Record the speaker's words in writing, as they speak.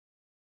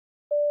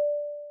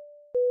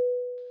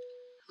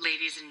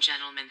Ladies and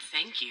gentlemen,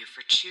 thank you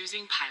for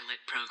choosing Pilot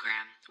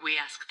Program. We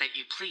ask that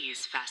you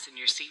please fasten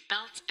your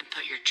seatbelts and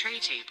put your tray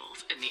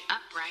tables in the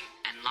upright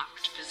and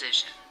locked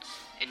position.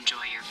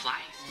 Enjoy your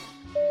flight.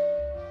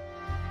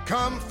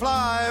 Come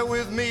fly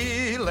with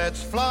me,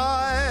 let's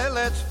fly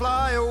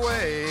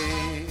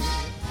away.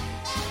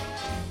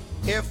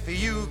 If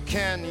you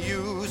can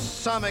use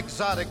some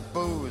exotic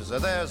booze,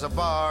 there's a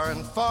bar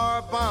in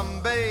far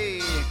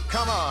Bombay.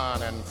 Come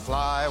on and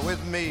fly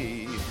with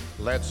me.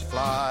 Let's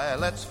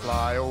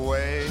fly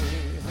away.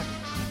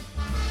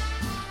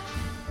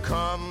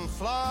 Come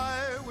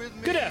fly with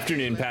me. Good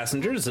afternoon,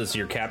 passengers. This is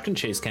your captain,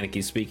 Chase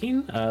Kennedy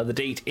speaking. The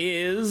date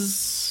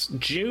is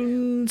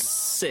June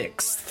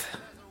 6th.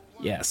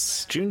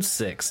 Yes, June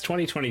 6th,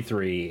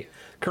 2023.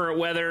 Current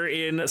weather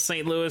in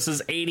St. Louis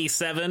is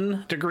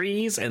 87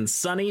 degrees and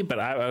sunny, but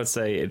I would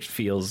say it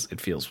feels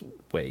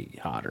way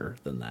hotter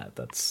than that.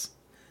 It's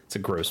a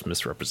gross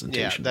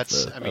misrepresentation. Yeah,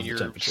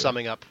 you're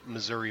summing up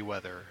Missouri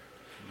weather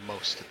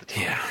most of the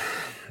time.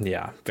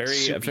 Yeah.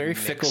 A very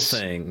fickle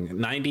thing.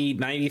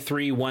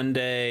 93 one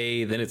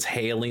day, then it's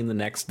hailing the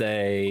next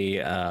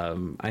day.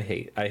 I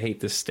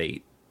hate this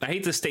state. I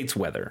hate this state's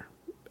weather,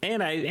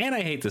 and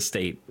I hate the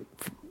state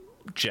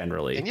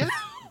generally. And yet,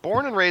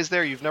 born and raised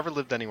there, you've never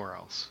lived anywhere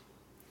else.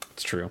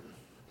 It's true,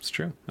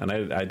 and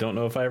I don't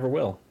know if I ever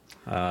will.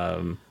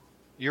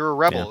 You're a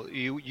rebel.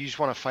 Yeah. You just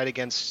want to fight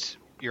against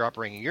your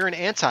upbringing. You're an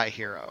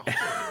anti-hero.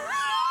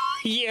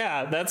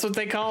 Yeah, that's what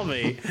they call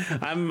me.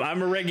 I'm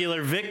a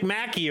regular Vic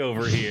Mackey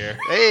over here.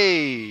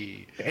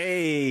 Hey.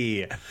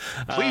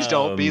 Please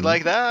don't be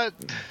like that.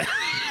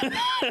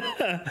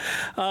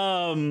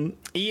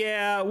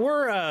 Yeah,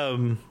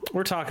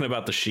 we're talking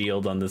about the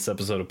Shield on this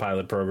episode of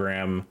Pilot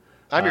Program.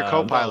 I'm your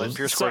co-pilot,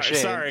 Pierce Corshane.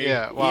 Sorry.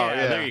 Yeah,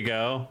 there you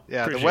go.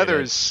 Yeah, Appreciate the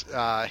weather's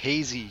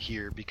hazy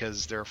here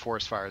because there are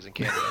forest fires in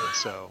Canada,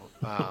 so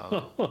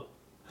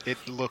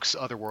it looks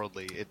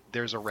otherworldly.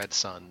 There's a red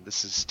sun.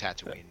 This is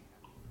Tatooine.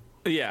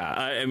 Yeah,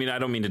 I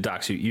don't mean to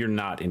dox you. You're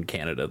not in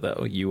Canada,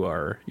 though.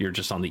 You're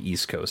just on the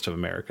East Coast of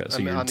America, so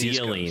you're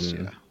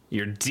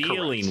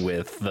dealing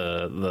with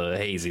the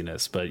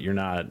haziness, but you're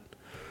not.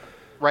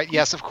 Right?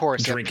 Yes, of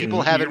course.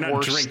 People have it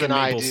worse than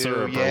I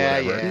do.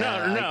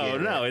 Yeah.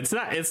 No. It's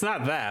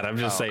not that. I'm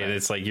just saying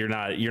it's like you're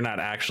not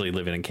actually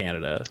living in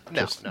Canada.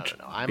 No.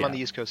 I'm on the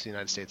East Coast of the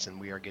United States, and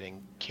we are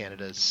getting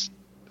Canada's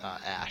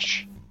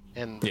ash,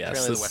 and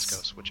apparently the West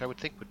Coast, which I would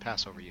think would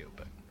pass over you,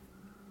 but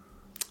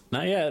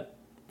not yet.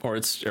 Or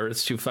it's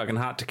too fucking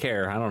hot to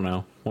care. I don't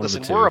know.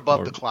 Listen, we're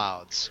above the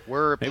clouds.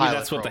 We're maybe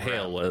that's what the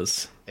hail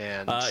was.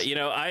 And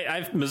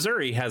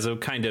Missouri has a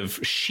kind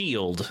of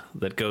shield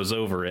that goes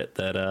over it.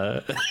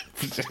 That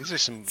these are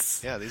some.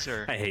 Yeah, these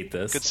are. I hate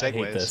this. Good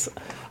segues.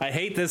 I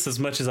hate this as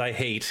much as I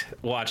hate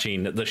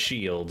watching The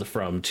Shield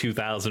from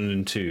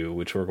 2002,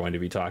 which we're going to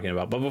be talking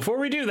about. But before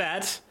we do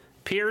that,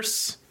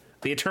 Pierce,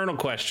 the eternal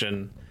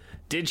question.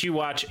 Did you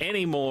watch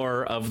any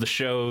more of the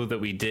show that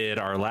we did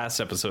our last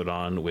episode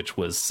on, which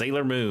was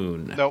Sailor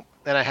Moon? Nope,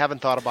 and I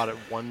haven't thought about it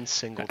one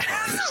single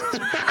time since we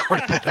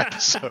recorded that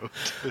episode.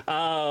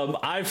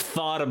 I've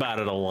thought about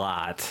it a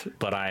lot,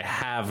 but I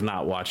have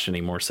not watched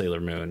any more Sailor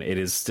Moon. It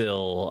is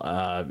still,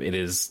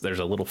 there's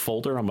a little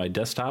folder on my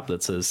desktop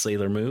that says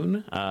Sailor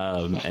Moon,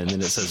 and then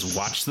it says,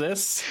 watch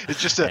this.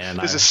 It's just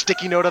there's a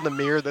sticky note on the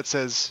mirror that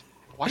says,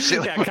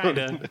 yeah, kind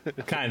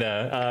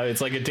of.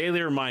 It's like a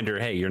daily reminder.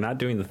 Hey, you're not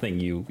doing the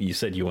thing you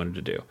said you wanted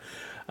to do.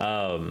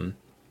 I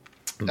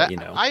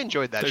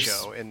enjoyed that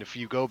show, and if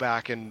you go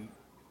back and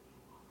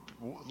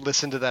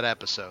listen to that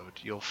episode,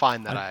 you'll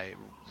find that I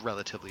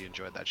relatively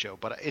enjoyed that show.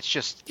 But it's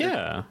just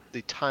the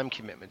time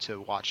commitment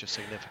to watch a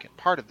significant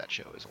part of that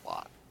show is a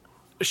lot.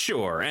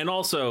 Sure, and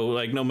also,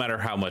 like, no matter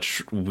how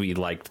much we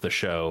liked the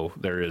show,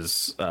 there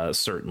is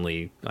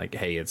certainly, like,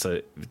 hey, it's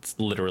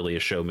literally a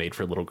show made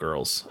for little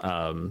girls.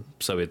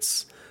 So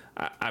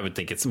I would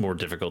think it's more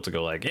difficult to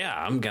go like, yeah,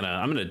 I'm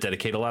gonna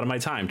dedicate a lot of my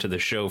time to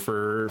this show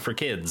for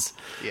kids.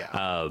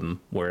 Yeah.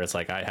 Where it's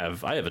like I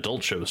have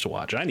adult shows to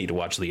watch. I need to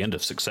watch the end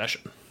of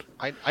Succession.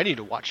 I need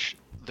to watch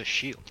The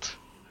Shield.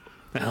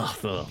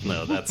 Oh,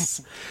 no,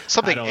 that's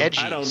something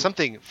edgy,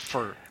 something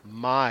for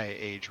my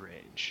age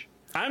range.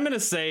 I'm going to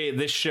say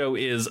this show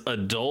is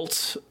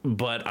adult,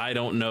 but I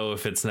don't know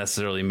if it's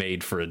necessarily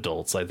made for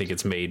adults. I think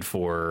it's made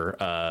for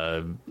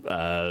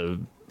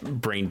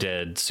brain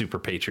dead super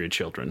patriot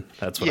children.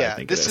 That's what I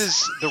think this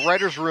is. The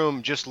writer's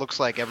room just looks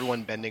like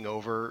everyone bending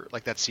over,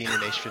 like that scene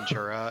in Ace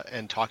Ventura,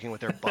 and talking with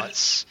their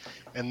butts,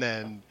 and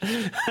then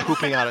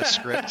pooping out a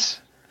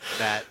script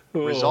that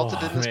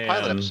resulted in this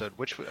pilot episode,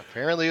 which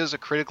apparently is a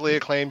critically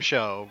acclaimed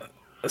show.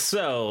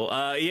 So,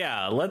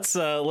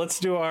 let's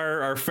do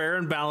our fair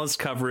and balanced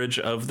coverage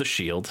of The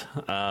Shield.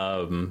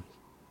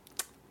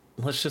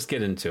 Let's just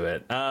get into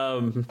it.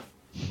 The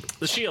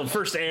Shield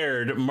first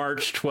aired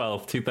March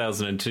 12th,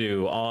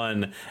 2002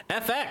 on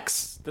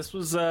FX. This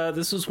was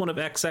one of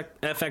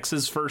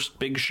FX's first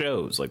big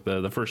shows, like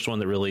the first one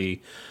that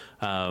really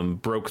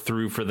broke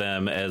through for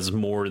them as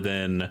more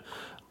than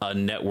a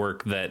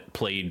network that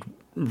played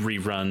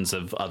reruns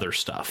of other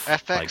stuff.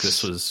 FX like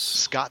this was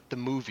Scott the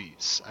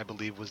Movies, I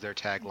believe, was their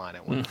tagline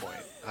at one point.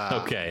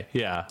 okay,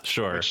 yeah,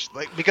 sure.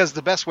 Because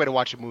the best way to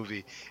watch a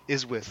movie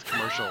is with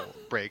commercial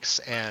breaks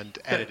and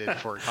edited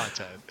for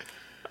content.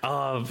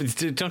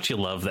 Don't you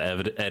love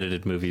the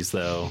edited movies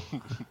though?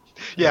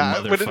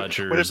 Yeah, when it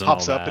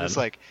pops up and and it's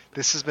like,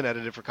 this has been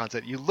edited for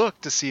content, you look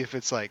to see if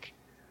it's like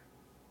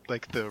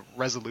the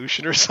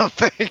resolution or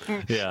something.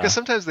 Yeah. Because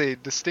sometimes they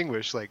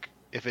distinguish like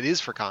if it is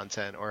for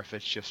content or if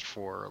it's just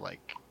for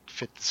like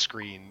fit the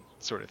screen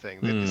sort of thing.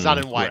 It's not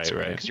in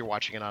widescreen because you're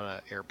watching it on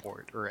an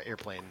airport or an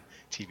airplane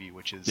TV,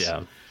 which is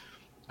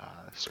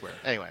square.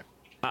 Anyway,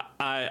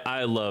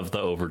 I love the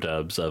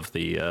overdubs of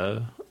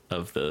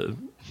the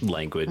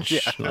language.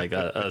 Yeah. Like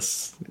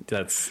us,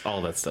 that's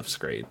all that stuff's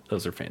great.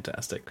 Those are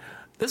fantastic.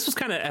 This was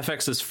kind of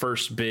FX's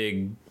first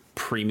big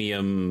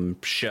premium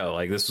show.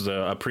 Like this was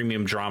a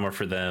premium drama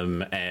for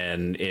them,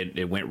 and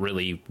it went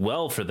really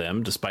well for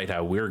them, despite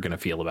how we're going to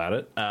feel about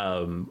it.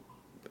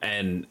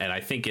 And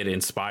I think it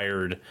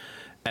inspired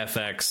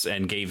FX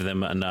and gave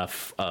them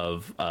enough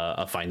of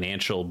a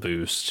financial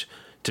boost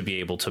to be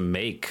able to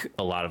make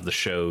a lot of the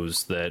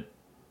shows that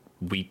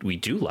we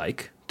do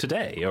like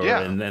today,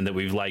 and that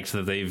we've liked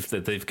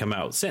that they've come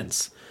out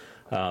since.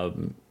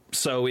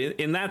 So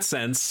in that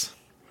sense,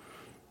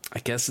 I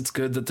guess it's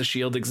good that the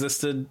Shield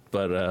existed,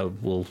 but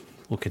we'll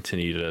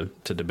continue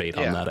to debate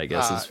on that, I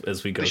guess,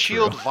 as we go. The through.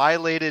 Shield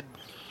violated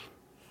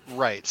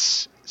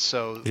rights,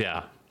 so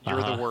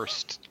you're the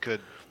worst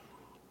could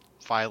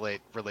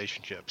violate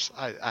relationships.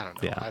 I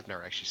don't know. Yeah. I've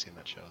never actually seen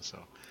that show, so.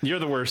 You're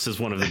the Worst is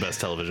one of the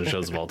best television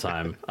shows of all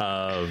time.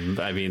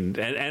 I mean,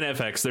 and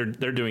FX,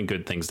 they're doing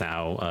good things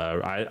now.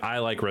 I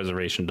like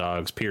Reservation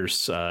Dogs.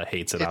 Pierce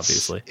hates it,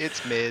 obviously.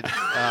 It's mid.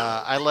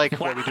 I like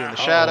What We Do in the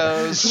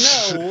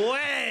Shadows. No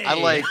way! I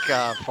like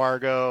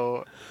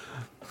Fargo.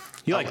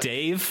 You like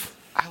Dave?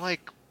 I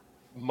like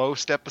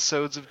most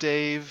episodes of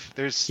Dave.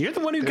 You're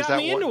the one who got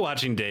me into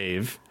watching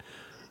Dave.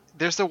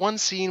 There's the one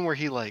scene where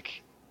he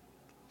like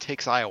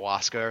takes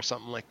ayahuasca or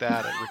something like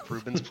that at Rick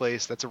Rubin's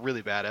place. That's a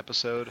really bad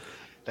episode.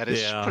 That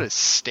has put a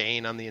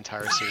stain on the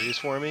entire series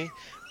for me.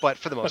 But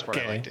for the most part,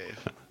 I like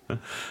Dave.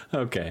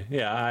 Okay.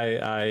 Yeah,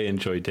 I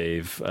enjoy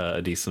Dave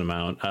a decent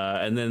amount.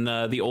 And then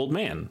The Old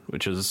Man,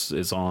 which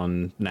is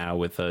on now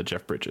with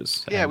Jeff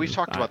Bridges. Yeah, and we've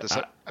talked about this.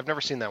 I've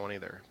never seen that one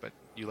either, but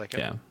you like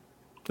it? Yeah.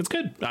 It's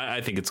good. I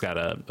think it's got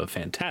a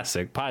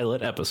fantastic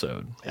pilot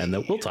episode. And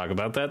that we'll talk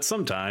about that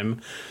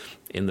sometime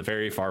in the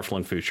very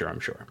far-flung future, I'm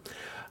sure.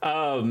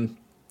 The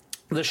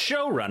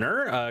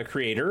showrunner,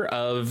 creator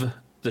of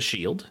The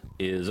Shield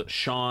is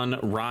Sean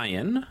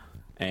Ryan.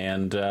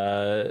 And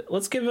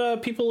let's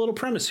give people a little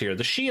premise here.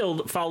 The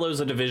Shield follows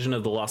a division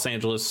of the Los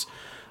Angeles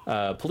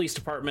Police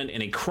Department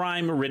in a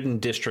crime-ridden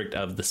district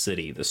of the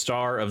city. The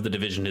star of the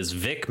division is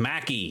Vic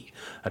Mackey,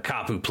 a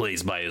cop who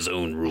plays by his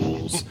own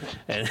rules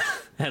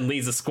and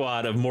leads a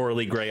squad of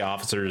morally gray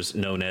officers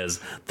known as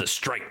the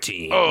Strike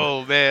Team.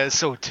 Oh man,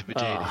 so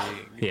intimidating.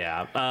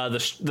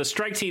 The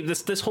Strike Team.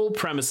 This whole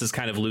premise is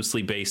kind of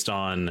loosely based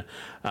on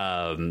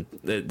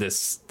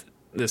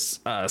this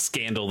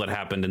scandal that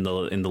happened in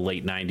the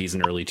late 90s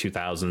and early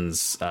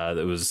 2000s.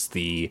 That was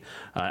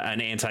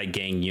an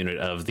anti-gang unit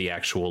of the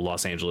actual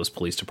Los Angeles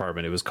Police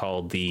Department. It was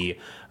called the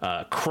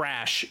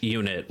Crash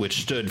Unit,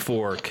 which stood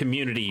for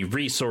Community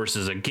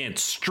Resources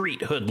Against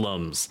Street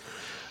Hoodlums.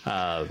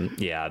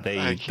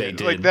 They did.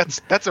 Like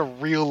that's a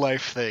real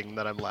life thing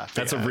that I'm laughing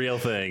That's at. a real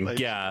thing.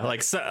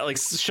 Like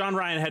Sean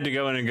Ryan had to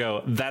go in and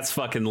go, that's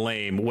fucking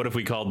lame. What if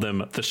we called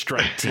them the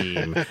Strike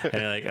Team? And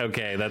they're like,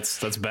 okay,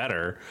 that's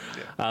better.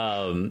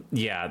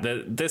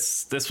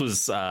 This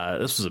was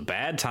a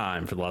bad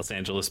time for the Los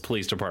Angeles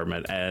Police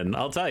Department, and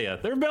I'll tell you,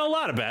 there have been a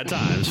lot of bad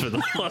times for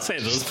the Los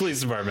Angeles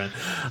Police Department.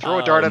 Throw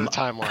a dart at a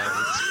timeline.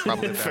 It's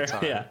probably a bad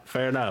time. Yeah,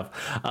 fair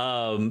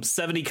enough.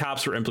 70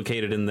 cops were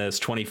implicated in this.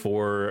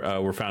 24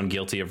 were found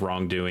guilty of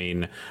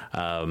wrongdoing,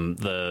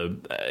 of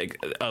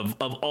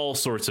all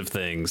sorts of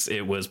things.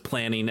 It was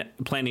planning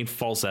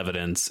false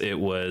evidence. It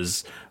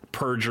was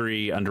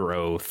perjury under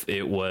oath.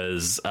 It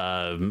was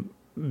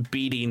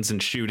beatings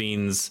and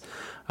shootings.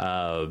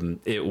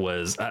 It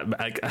was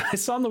I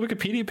saw on the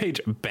Wikipedia page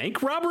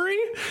bank robbery.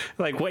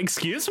 Like, what?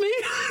 Excuse me?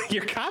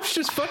 Your cops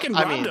just fucking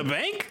robbed a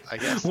bank? I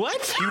guess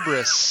what?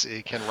 Hubris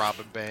can rob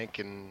a bank,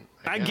 and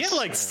I get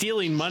like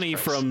stealing money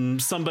from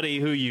somebody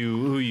who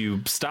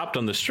you stopped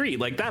on the street.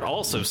 Like that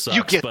also sucks.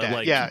 You get but that?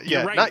 Like, yeah.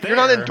 You're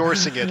not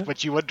endorsing it,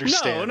 but you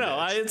understand.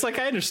 No. It's like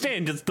I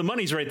understand. The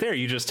money's right there.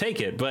 You just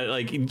take it. But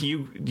like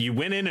you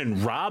went in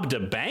and robbed a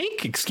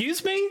bank.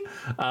 Excuse me.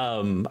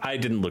 I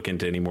didn't look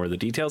into any more of the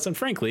details, and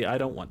frankly, I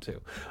don't want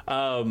to.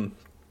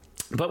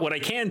 But what I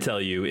can tell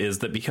you is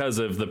that because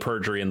of the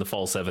perjury and the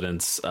false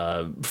evidence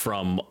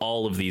from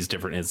all of these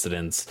different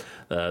incidents,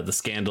 the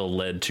scandal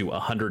led to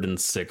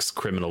 106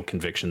 criminal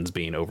convictions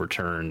being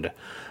overturned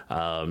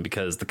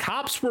because the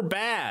cops were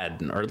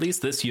bad, or at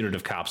least this unit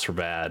of cops were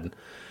bad.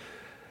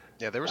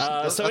 Yeah, there were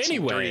some, some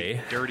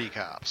dirty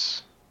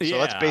cops. So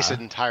let's base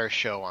an entire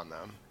show on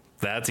them.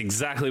 That's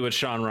exactly what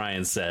Sean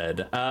Ryan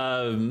said.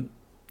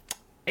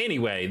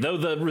 Anyway, though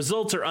the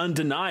results are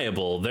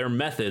undeniable, their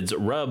methods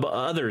rub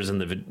others in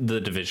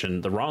the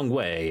division the wrong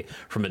way,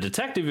 from a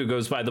detective who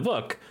goes by the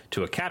book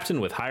to a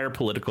captain with higher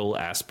political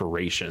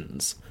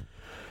aspirations.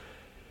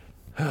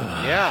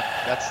 Yeah,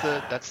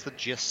 that's the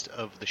gist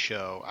of the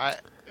show.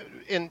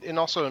 And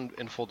also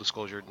in full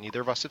disclosure,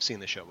 neither of us have seen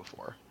the show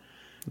before.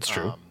 It's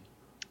true.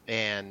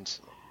 And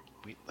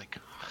we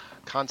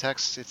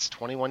context, it's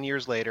 21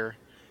 years later,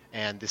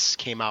 and this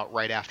came out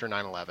right after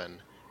 9/11,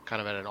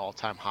 kind of at an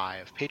all-time high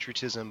of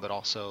patriotism, but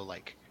also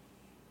like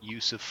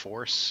use of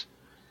force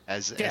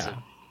as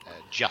a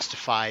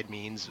justified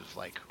means of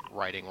like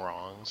righting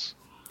wrongs.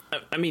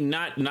 I mean,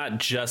 not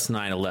just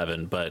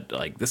 9/11, but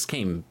like this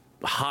came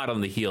hot on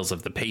the heels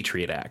of the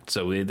Patriot Act.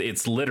 So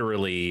it's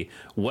literally,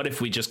 what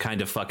if we just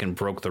kind of fucking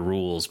broke the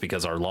rules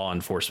because our law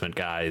enforcement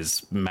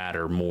guys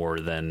matter more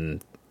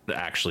than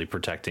actually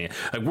protecting it?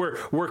 Like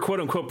we're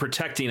quote unquote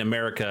protecting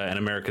America and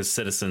America's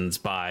citizens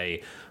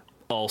by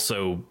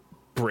also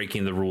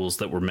breaking the rules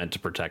that were meant to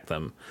protect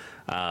them.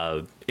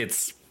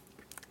 It's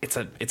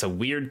a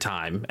weird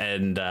time,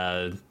 and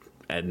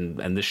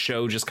this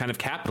show just kind of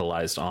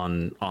capitalized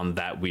on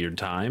that weird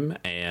time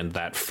and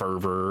that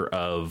fervor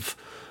of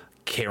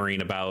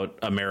caring about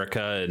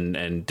America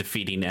and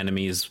defeating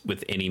enemies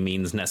with any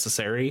means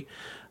necessary.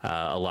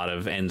 A lot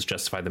of ends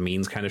justify the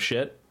means kind of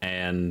shit.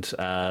 And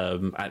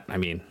I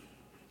mean,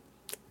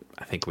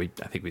 I think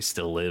we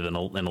still live in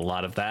a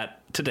lot of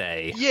that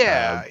today.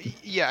 Yeah,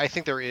 I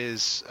think there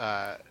is.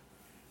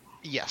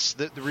 Yes,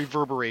 the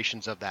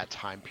reverberations of that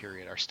time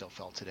period are still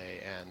felt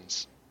today,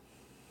 and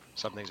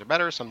some things are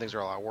better, some things are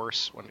a lot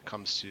worse when it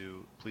comes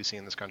to policing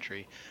in this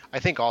country. I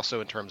think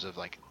also in terms of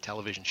like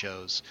television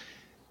shows,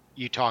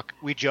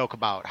 we joke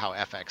about how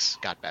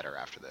FX got better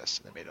after this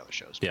and they made other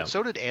shows. But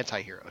so did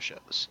anti-hero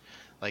shows.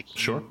 Like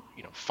you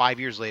know, 5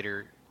 years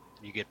later,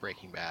 you get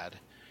Breaking Bad,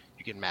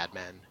 you get Mad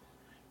Men,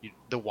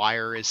 The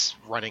Wire is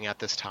running at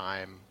this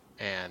time,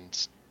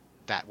 and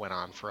that went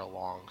on for a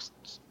long,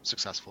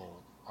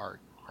 successful arc.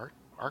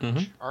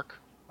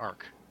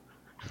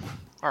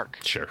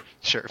 Sure.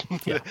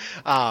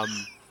 Yeah.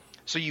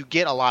 So you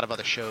get a lot of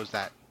other shows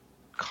that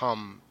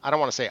come, I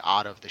don't want to say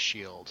out of the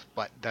shield,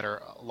 but that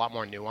are a lot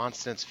more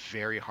nuanced, and it's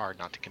very hard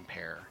not to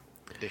compare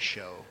this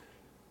show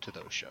to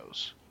those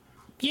shows.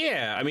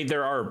 Yeah, I mean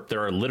there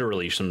are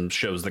literally some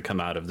shows that come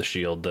out of the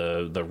Shield.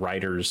 The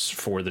writers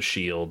for the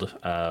Shield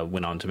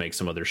went on to make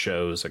some other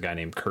shows. A guy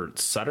named Kurt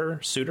Sutter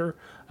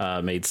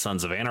made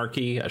Sons of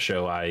Anarchy, a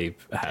show I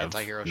have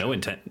but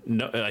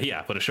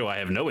a show I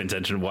have no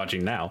intention of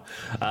watching now.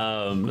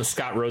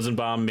 Scott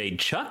Rosenbaum made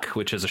Chuck,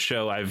 which is a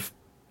show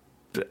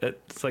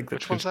it's like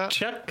which one's that?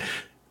 Chuck.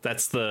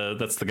 That's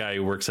the guy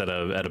who works at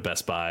a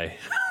Best Buy.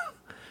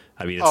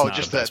 I mean, it's not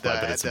just a Best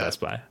Buy, but it's a Best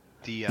Buy.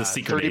 The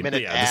secret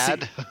 30-minute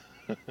ad.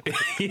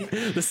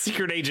 The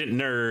secret agent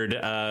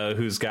nerd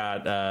who's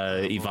got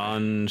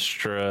Yvonne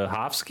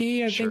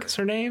Strahovski, I think is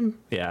her name.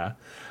 Yeah.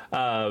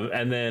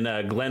 And then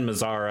Glenn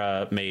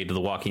Mazzara made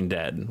The Walking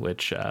Dead,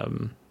 which,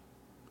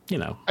 you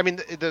know. I mean,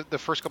 the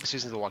first couple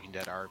seasons of The Walking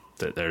Dead are...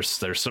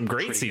 There's some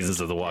great seasons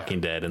of The Walking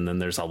Dead, and then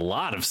there's a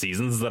lot of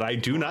seasons that I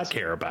do not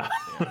care about.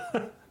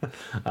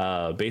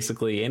 Yeah.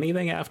 Basically,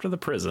 anything after the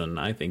prison,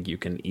 I think you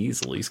can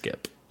easily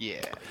skip.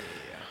 Yeah.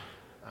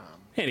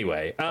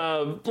 Anyway,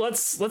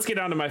 let's get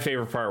on to my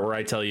favorite part, where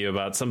I tell you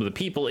about some of the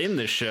people in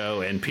this show,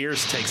 and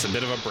Pierce takes a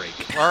bit of a break.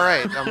 All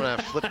right, I'm going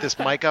to flip this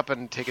mic up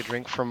and take a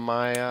drink from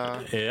my...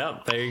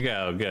 Yep, there you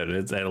go. Good.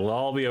 It'll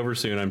all be over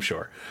soon, I'm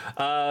sure.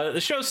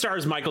 The show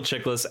stars Michael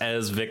Chiklis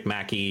as Vic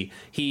Mackey.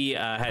 He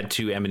had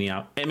 2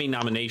 Emmy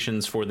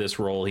nominations for this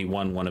role. He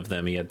won one of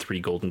them. He had 3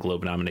 Golden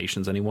Globe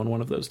nominations, and he won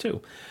one of those,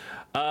 too.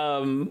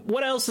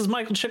 What else has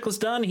Michael Chiklis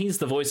done? He's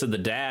the voice of the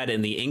dad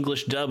in the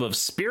English dub of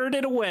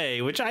Spirited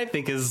Away, which I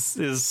think is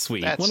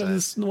sweet. One of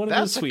his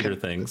sweeter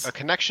things. A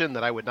connection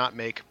that I would not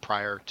make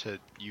prior to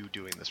you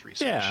doing this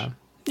research.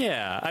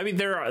 Yeah. I mean,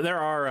 there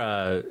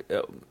are.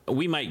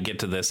 We might get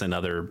to this in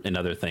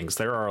other things.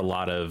 There are a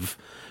lot of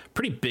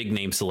pretty big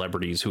name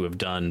celebrities who have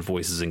done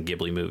voices in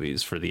Ghibli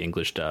movies for the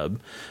English dub,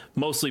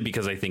 mostly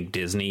because I think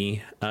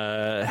Disney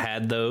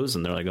had those,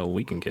 and they're like, oh,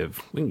 we can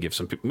get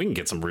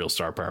some real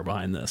star power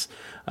behind this.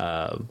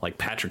 Like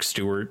Patrick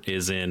Stewart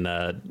is in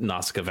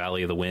Nausicaa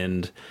Valley of the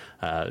Wind.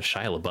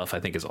 Shia LaBeouf, I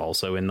think, is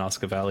also in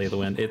Nausicaa Valley of the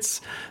Wind.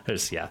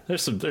 There's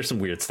some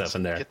weird stuff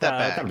in there. Get that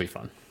back. That'll be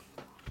fun.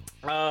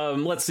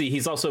 Let's see.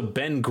 He's also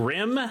Ben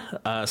Grimm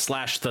 /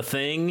 The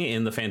Thing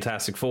in the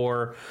Fantastic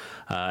Four,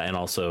 and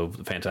also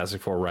the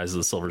Fantastic Four: Rise of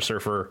the Silver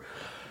Surfer.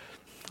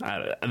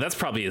 That's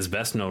probably his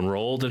best known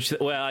role.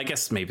 Well, I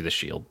guess maybe The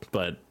Shield,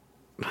 but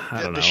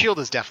I don't know. The Shield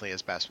is definitely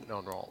his best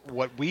known role.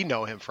 What we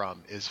know him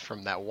from is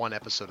from that one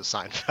episode of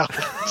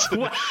Seinfeld.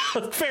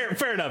 Well,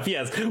 fair enough.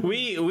 Yes,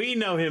 we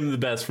know him the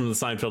best from the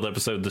Seinfeld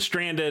episode The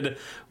Stranded,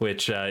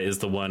 which is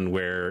the one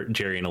where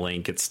Jerry and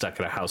Elaine get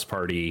stuck at a house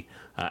party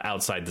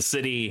outside the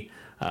city.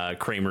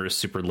 Kramer is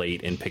super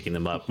late in picking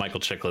them up. Michael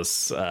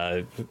Chiklis,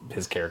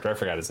 his character, I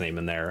forgot his name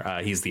in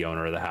there. He's the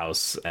owner of the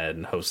house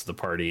and host of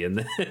the party.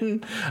 And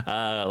then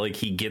like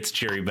he gets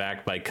Jerry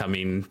back by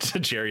coming to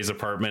Jerry's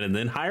apartment and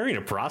then hiring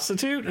a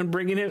prostitute and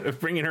bringing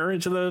her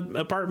into the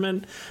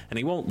apartment. And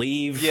he won't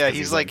leave. Yeah,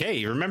 he's like,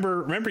 hey,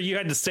 remember you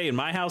had to stay in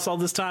my house all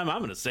this time? I'm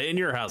going to stay in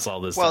your house all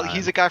this time. Well,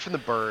 he's a guy from the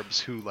burbs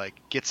who like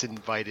gets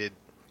invited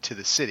to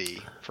the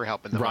city for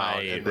helping them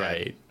out, and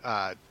then,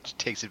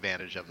 takes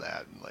advantage of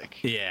that. And, like,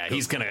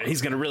 he's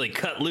gonna really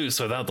cut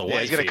loose without the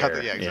wife. He's gonna cut.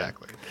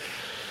 Exactly.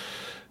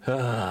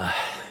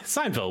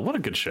 Seinfeld, what a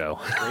good show!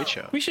 Great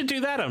show. We should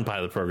do that on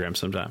Pilot Program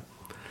sometime.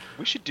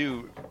 We should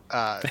do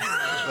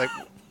like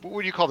what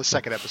would you call the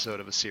second episode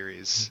of a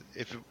series?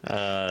 If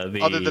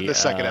other than the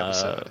second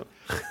episode.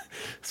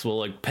 So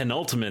like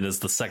penultimate is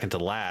the second to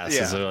last.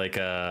 Yeah. Is there like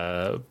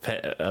a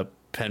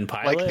pen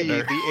pilot? Like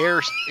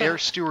the air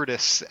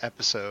stewardess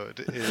episode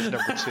is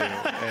number 2,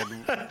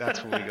 and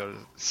that's when we go to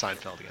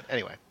Seinfeld again.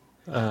 Anyway.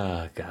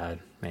 Oh God,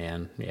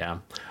 man, yeah.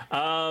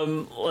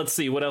 Let's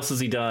see, what else has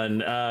he done?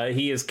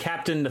 He is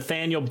Captain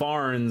Nathaniel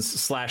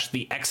Barnes /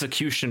 the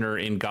Executioner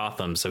in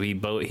Gotham. So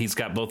he's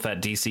got both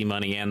that DC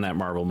money and that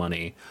Marvel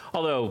money.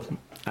 Although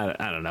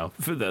I don't know,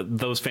 for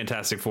those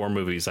Fantastic Four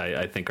movies,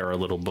 I think are a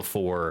little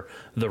before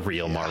the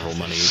real Marvel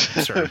money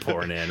started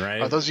pouring in,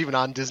 right? Are those even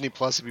on Disney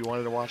Plus if you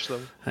wanted to watch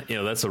them? You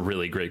know, that's a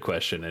really great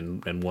question,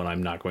 and one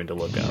I'm not going to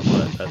look up,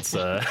 but that's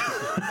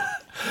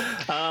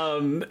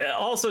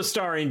also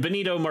starring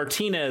Benito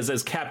Martinez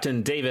as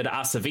Captain David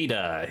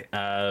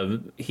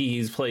Aceveda.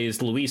 He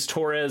plays Luis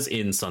Torres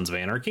in Sons of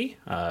Anarchy,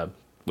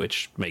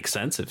 which makes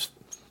sense if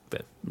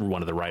that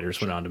one of the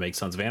writers went on to make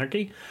Sons of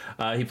Anarchy.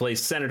 He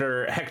plays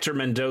Senator Hector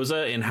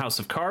Mendoza in House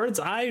of Cards.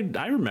 I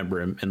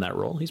remember him in that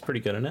role. He's pretty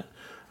good in it.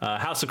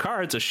 House of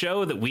Cards, a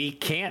show that we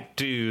can't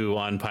do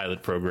on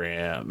Pilot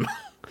Program.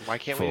 Why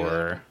can't we do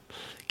that?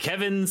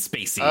 Kevin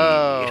Spacey.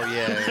 Oh,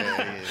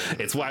 yeah.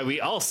 It's why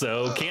we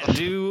also can't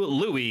do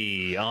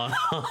Louis on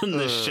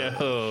the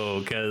show,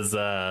 because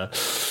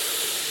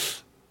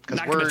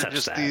we're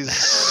just that.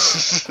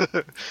 These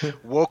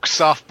woke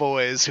soft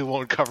boys who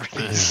won't cover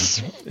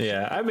these.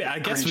 Yeah, I mean, I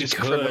guess we could.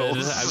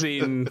 Criminals. I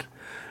mean...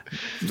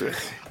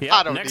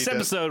 Yeah, next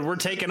episode we're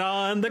taking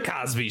on the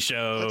Cosby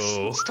Show.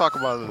 Let's talk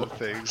about other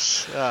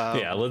things.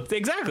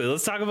 Exactly.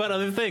 Let's talk about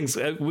other things.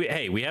 We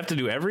have to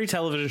do every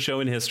television show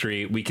in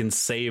history. We can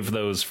save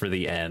those for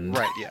the end.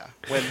 Right? Yeah.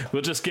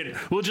 We'll just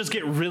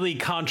get really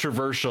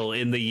controversial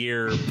in the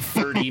year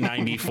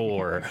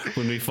 3094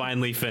 when we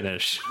finally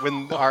finish.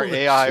 When our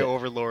AI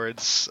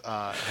overlords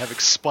have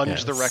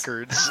expunged the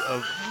records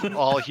of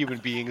all human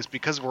beings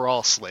because we're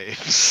all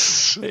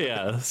slaves.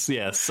 Yes.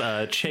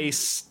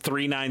 Chase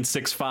 3965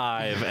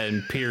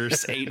 and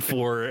Pierce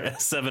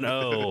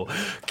 8470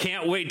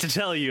 can't wait to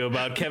tell you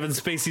about Kevin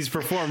Spacey's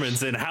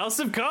performance in House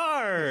of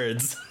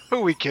Cards.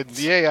 We can.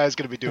 The AI is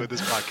going to be doing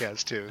this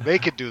podcast too. They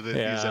could do these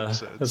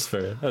episodes. That's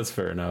fair. That's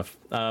fair enough.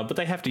 But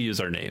they have to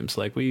use our names.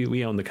 Like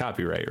we own the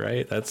copyright,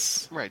 right?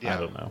 That's right. Yeah. I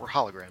don't know. We're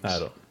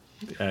holograms.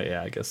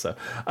 I guess so.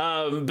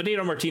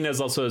 Benito Martinez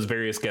also has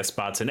various guest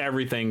spots in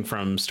everything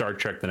from Star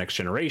Trek The Next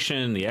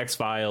Generation, The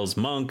X-Files,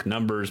 Monk,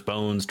 Numbers,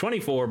 Bones,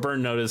 24,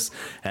 Burn Notice,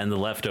 and The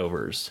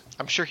Leftovers.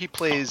 I'm sure he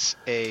plays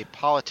a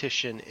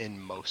politician in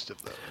most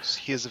of those.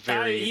 He has a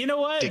very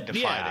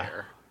dignified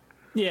air.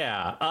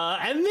 Yeah,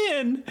 and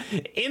then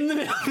in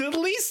the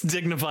least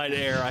dignified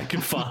air I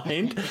could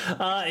find,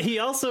 he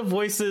also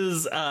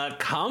voices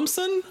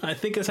Kamsen, I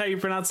think is how you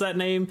pronounce that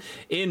name,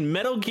 in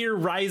Metal Gear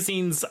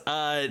Rising's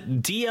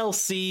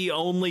DLC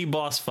only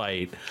boss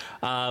fight.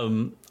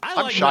 I'm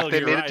shocked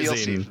they made a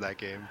DLC for that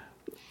game.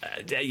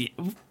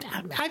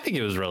 I think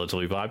it was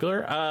relatively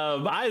popular.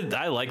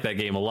 I like that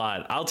game a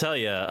lot. I'll tell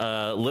you,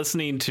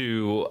 listening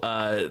to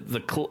I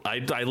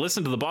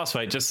listened to the boss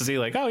fight just to see,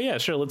 like, oh yeah,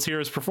 sure, let's hear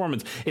his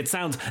performance. It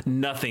sounds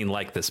nothing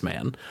like this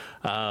man.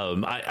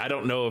 I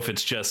don't know if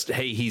it's just,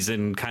 hey, he's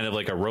in kind of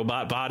like a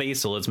robot body,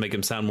 so let's make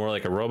him sound more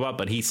like a robot,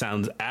 but he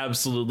sounds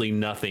absolutely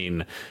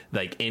nothing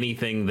like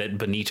anything that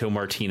Benito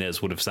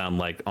Martinez would have sounded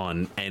like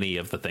on any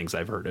of the things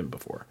I've heard him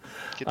before.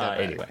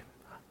 Anyway.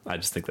 I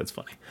just think that's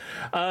funny.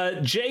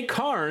 Jay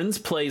Carnes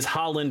plays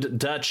Holland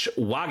Dutch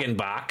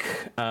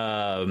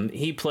Wagenbach.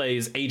 He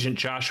plays Agent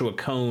Joshua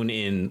Cohn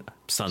in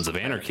Sons of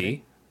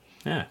Anarchy.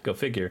 Yeah, go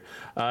figure.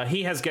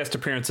 He has guest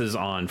appearances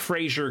on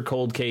Frasier,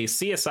 Cold Case,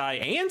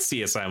 CSI, and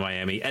CSI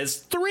Miami as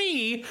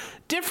 3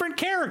 different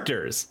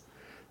characters.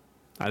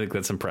 I think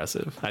that's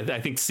impressive. I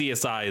think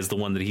CSI is the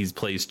one that he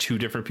plays 2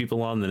 different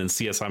people on. Then in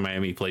CSI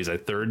Miami, he plays a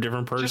 3rd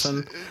different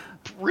person.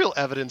 Just real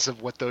evidence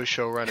of what those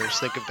showrunners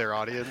think of their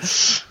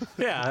audience.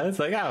 Yeah, it's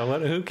like,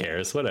 who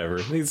cares?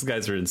 Whatever. These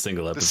guys are in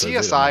single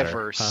episodes. The CSI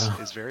verse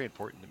is very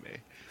important to me.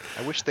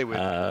 I wish they would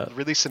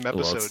release some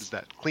episodes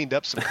that cleaned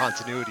up some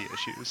continuity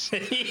issues.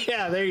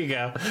 Yeah, there you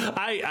go.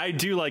 I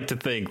do like to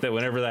think that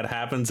whenever that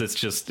happens,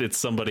 it's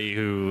somebody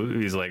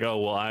who's like, oh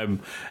well,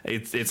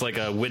 it's like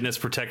a witness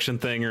protection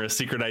thing or a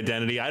secret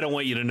identity. I don't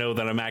want you to know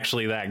that I'm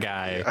actually that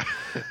guy.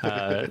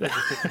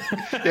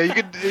 Yeah, you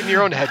could, in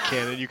your own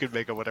headcanon, you could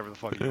make up whatever the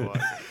fuck you want.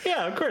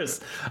 Yeah, of course.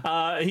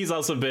 He's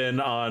also been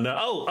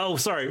on.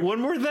 Sorry, one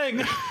more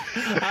thing.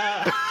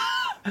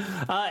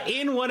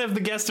 In one of the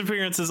guest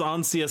appearances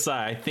on CSI,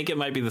 I think it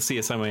might be the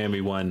CSI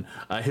Miami one,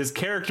 his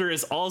character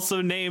is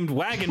also named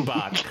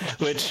Wagenbach,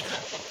 which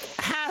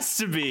has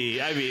to be.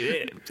 I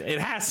mean, it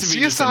has to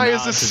be. CSI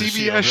is a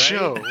CBS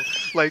show.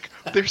 Like,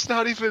 there's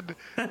not even.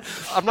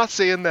 I'm not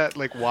saying that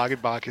like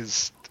Wagenbach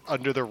is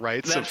under the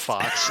rights of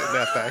Fox and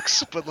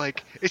FX, but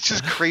like, it's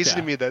just crazy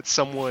to me that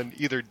someone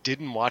either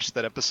didn't watch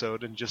that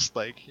episode and just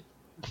like.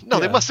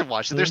 No, they must have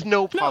watched it. There's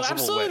no possible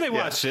absolutely way. They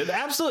watched it.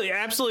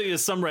 Absolutely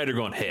is some writer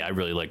going, hey, I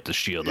really like The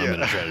Shield. I'm going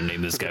to try to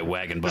name this guy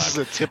Wagenbach. This is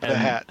a tip of the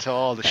hat to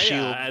all the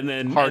Shield and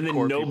then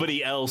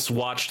nobody else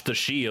watched The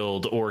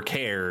Shield or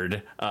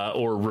cared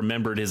or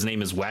remembered his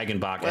name is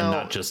Wagenbach and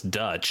not just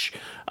Dutch.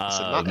 So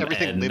not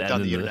everything lived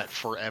on the internet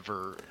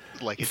forever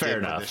like it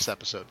did when this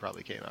episode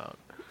probably came out.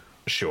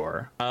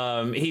 Sure.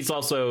 He's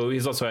also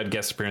had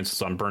guest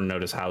appearances on Burn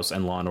Notice House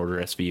and Law and Order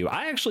SVU.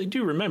 I actually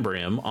do remember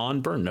him on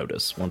Burn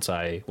Notice. Once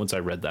I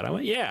read that, I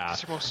went, yeah,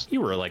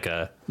 you were like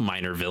a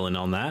minor villain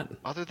on that.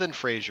 Other than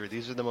Frasier,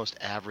 these are the most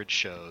average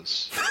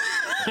shows.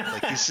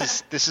 Like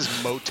this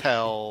is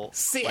Motel.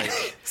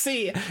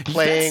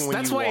 Playing when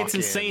that's you why walk it's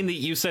insane that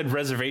you said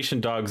Reservation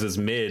Dogs is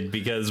mid,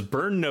 because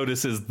Burn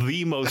Notice is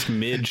the most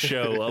mid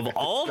show of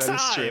all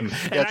time.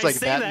 Yeah, it's like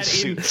that in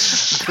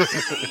Suits.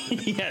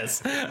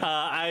 Yes,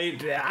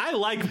 I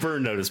like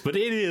Burn Notice, but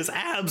it is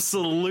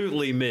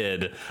absolutely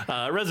mid.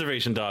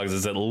 Reservation Dogs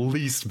is at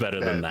least better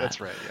than that. That's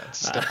right. Yeah,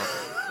 it's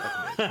definitely.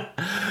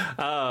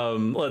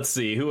 Let's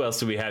see, who else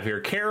do we have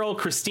here? Carol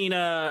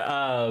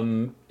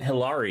Christina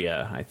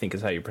Hilaria, I think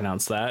is how you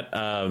pronounce that.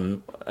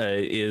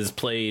 Is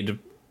played.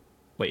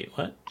 Wait,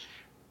 what?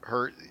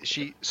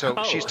 She's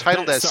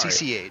titled as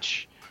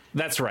CCH.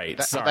 That's right.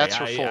 Sorry, that's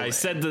her full I name.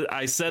 said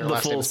the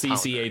full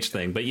CCH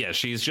thing, but yeah,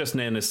 she's just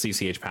known as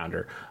CCH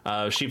Pounder.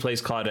 She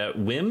plays Claudette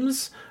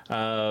Wims.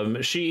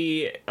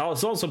 She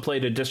also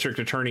played a district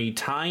attorney,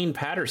 Tyne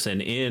Patterson,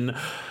 in,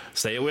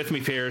 say it with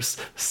me, Pierce,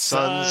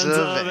 Sons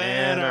of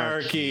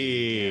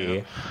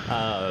Anarchy.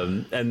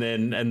 Yeah. And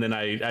then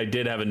I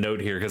did have a note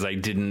here because I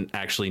didn't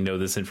actually know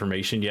this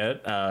information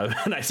yet,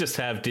 and I just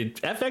have, did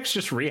FX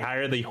just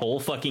rehire the whole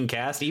fucking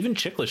cast? Even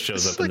Chiklis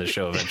shows up in the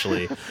show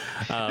eventually.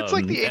 It's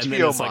like the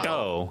HBO model. Like,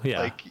 oh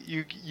yeah, like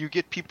you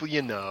get people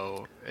you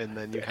know, and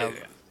then you have.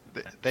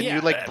 Then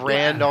you like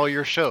brand all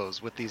your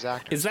shows with these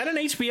actors. Is that an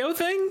HBO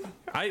thing?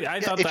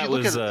 I thought that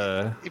was.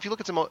 If you look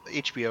at some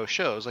HBO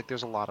shows, like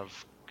there's a lot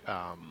of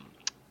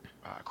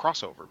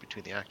crossover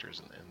between the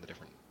actors and the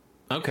different.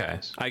 Okay,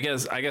 I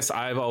guess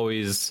I've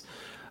always.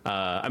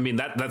 I mean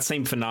that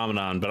same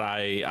phenomenon, but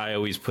I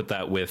always put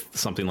that with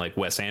something like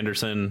Wes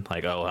Anderson,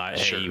 like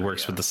he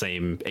works with the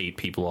same 8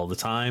 people all the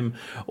time,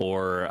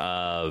 or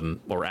Adam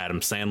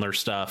Sandler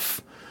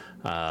stuff.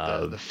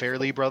 The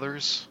Farrelly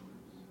brothers.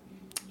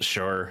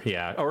 Sure,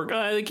 yeah, or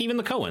like even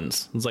the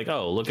Coens. It's like,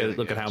 oh, look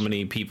at how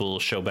many people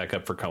show back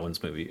up for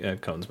Coen's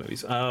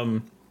movies.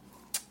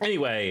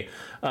 Anyway,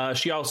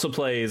 she also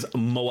plays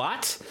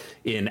Moat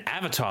in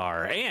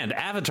Avatar and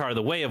Avatar: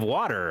 The Way of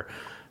Water.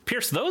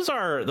 Pierce, those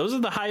are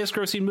the highest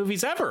grossing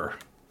movies ever.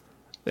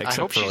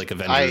 Except for like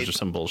Avengers or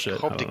some bullshit.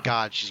 Hope to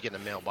God she's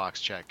getting a mailbox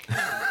check.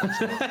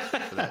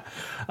 For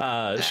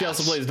that. She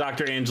also plays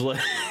Dr. Angela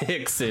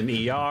Hicks in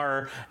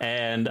ER,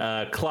 and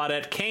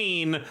Claudette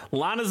Kane,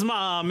 Lana's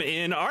mom,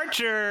 in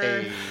Archer.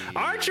 Hey.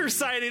 Archer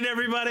sighting,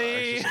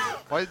 everybody.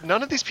 Why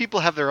none of these people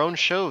have their own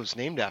shows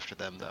named after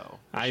them, though?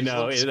 I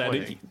know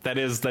that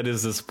is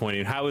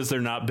disappointing. How has there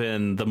not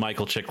been the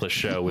Michael Chiklis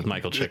show with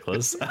Michael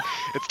Chiklis?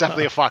 It's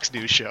definitely a Fox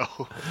News show.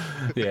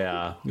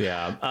 Yeah.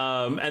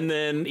 And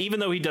then even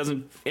though he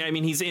doesn't. I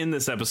mean, he's in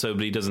this episode,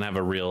 but he doesn't have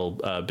a real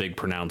big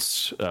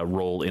pronounced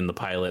role in the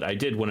pilot. I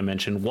did want to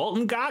mention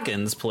Walton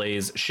Goggins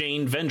plays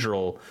Shane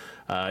Vendrell.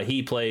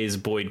 He plays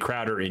Boyd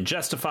Crowder in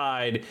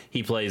Justified.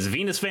 He plays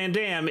Venus Van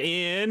Dam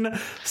in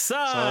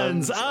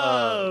Sons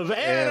of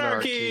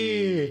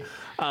Anarchy.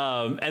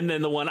 And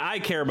then the one I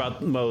care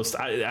about most,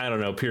 I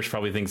don't know, Pierce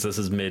probably thinks this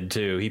is mid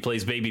too. He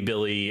plays Baby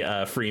Billy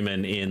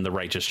Freeman in The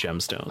Righteous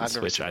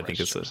Gemstones, which I think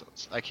is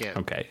I can't.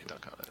 Okay.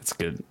 It's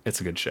good.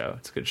 It's a good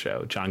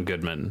show. John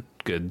Goodman,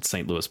 good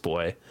St. Louis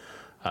boy.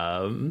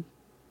 I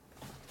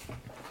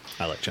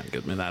like John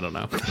Goodman. I don't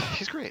know.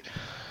 He's great.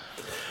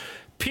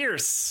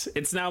 Pierce,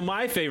 it's now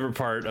my favorite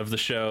part of the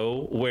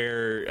show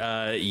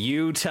where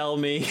you tell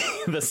me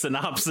the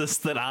synopsis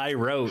that I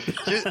wrote.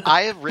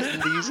 I have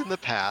written these in the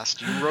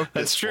past. You wrote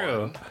this. That's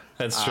true.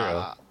 That's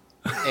true.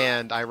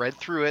 And I read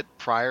through it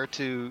prior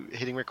to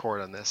hitting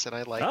record on this, and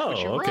I liked what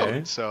you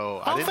wrote.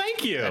 So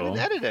thank you. I didn't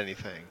edit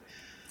anything.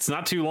 It's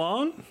not too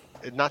long?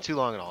 Not too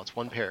long at all. It's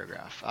one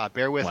paragraph.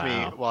 Bear with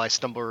me while I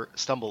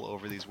stumble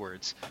over these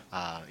words.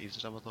 Even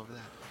stumbled over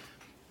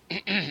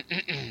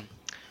that.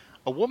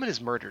 A woman is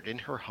murdered in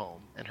her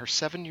home, and her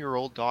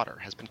 7-year-old daughter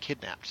has been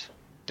kidnapped.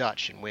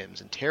 Dutch and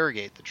Wims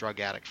interrogate the drug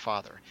addict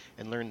father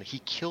and learn that he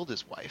killed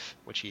his wife,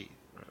 which he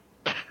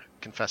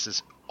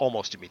confesses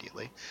almost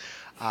immediately,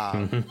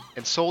 and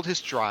sold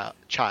his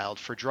child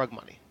for drug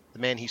money. The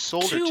man he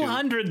sold her to...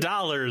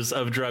 $200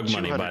 of drug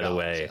money, by the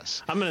way.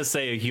 Yes. I'm going to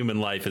say a human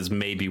life is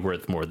maybe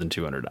worth more than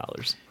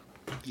 $200.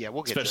 Yeah,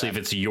 we'll get Especially to that.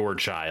 if it's your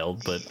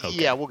child, but okay.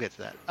 Yeah, we'll get to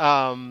that.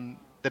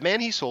 The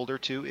man he sold her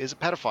to is a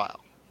pedophile,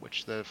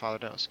 which the father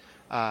knows,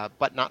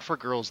 but not for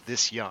girls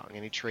this young.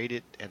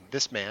 And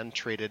this man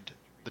traded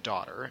the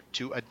daughter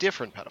to a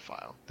different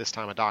pedophile, this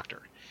time a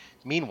doctor.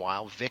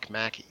 Meanwhile, Vic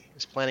Mackey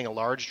is planning a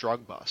large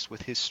drug bust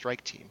with his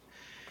strike team,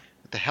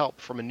 with the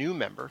help from a new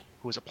member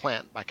who is a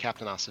plant by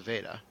Captain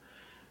Aceveda,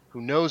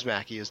 who knows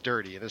Mackey is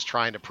dirty and is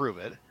trying to prove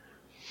it.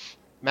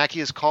 Mackey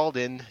is called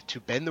in to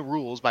bend the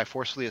rules by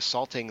forcefully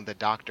assaulting the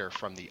doctor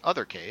from the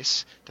other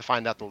case to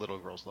find out the little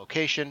girl's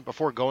location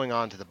before going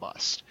on to the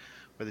bust,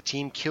 where the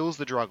team kills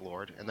the drug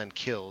lord and then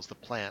kills the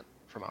plant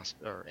from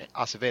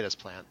Aceveda's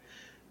plant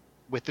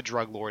with the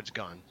drug lord's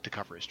gun to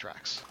cover his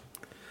tracks.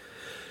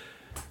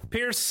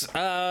 Pierce,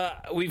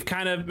 we've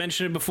kind of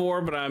mentioned it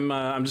before, but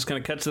I'm just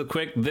going to cut to the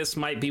quick. This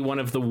might be one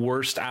of the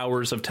worst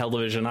hours of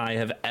television I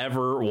have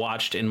ever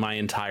watched in my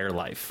entire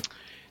life.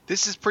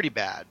 This is pretty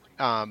bad.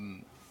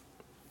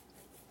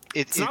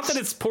 It's not that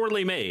it's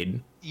poorly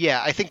made.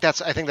 Yeah, I think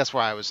that's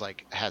why I was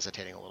like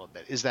hesitating a little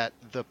bit. Is that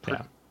the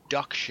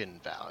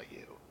production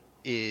value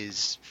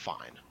is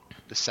fine.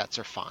 The sets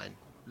are fine.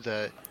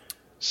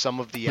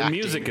 Some of the acting,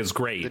 music is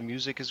great. The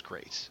music is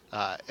great,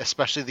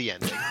 especially the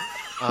ending.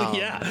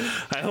 Yeah,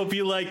 I hope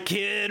you like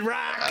Kid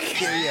Rock.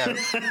 Yeah,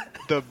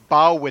 the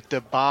Ba with the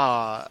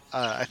Ba.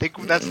 I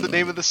think that's the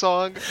name of the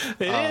song.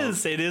 It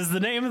is. It is the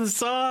name of the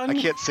song. I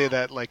can't say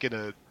that like in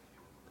a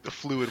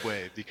fluid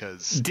way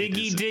because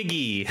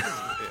Diggy.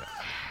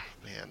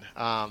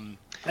 Man.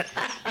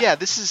 Yeah,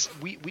 this is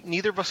we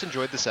neither of us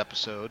enjoyed this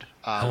episode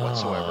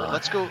whatsoever.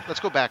 Let's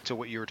go back to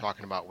what you were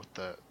talking about with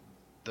the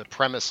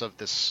premise of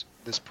this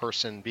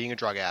person being a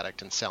drug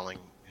addict and selling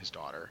his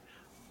daughter.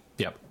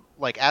 Yep.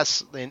 Like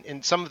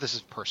and some of this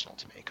is personal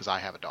to me because I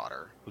have a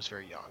daughter who's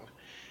very young,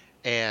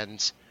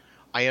 and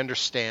I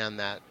understand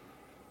that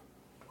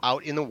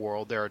out in the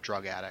world there are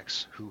drug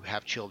addicts who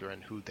have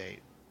children who they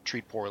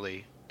treat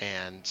poorly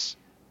and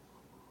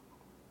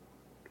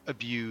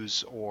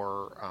abuse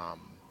or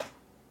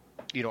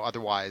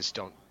otherwise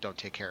don't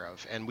take care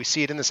of, and we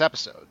see it in this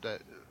episode.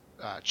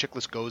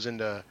 Chiklis goes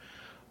into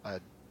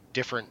a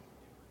different.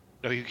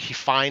 He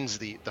finds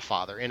the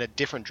father in a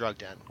different drug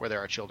den where there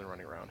are children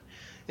running around,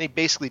 and he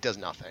basically does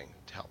nothing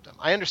to help them.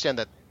 I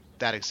understand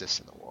that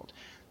exists in the world.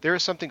 There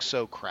is something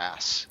so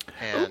crass.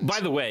 And by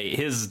the way,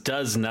 his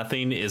does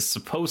nothing is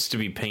supposed to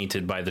be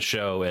painted by the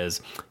show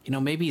as,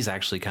 maybe he's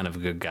actually kind of a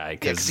good guy.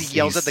 Because he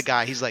yells at the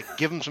guy. He's like,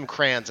 give him some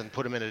crayons and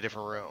put him in a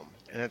different room.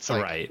 And it's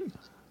like, right.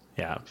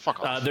 Yeah. Fuck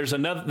off. There's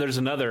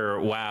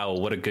another wow,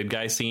 what a good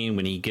guy scene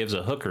when he gives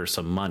a hooker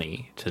some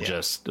money to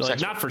just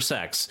not for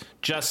sex,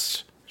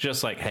 just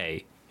like,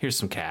 hey, here's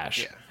some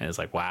cash. Yeah. And it's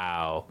like,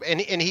 wow. And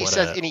he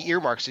says, and he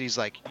earmarks it. He's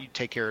like, you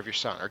take care of your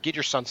son, or get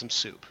your son some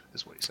soup,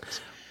 is what he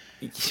says.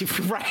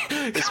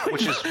 Right.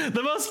 Which is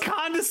the most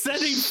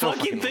condescending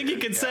fucking thing you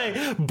can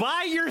say.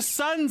 Buy your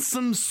son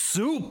some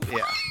soup.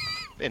 Yeah.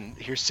 And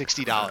here's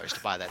 $60 to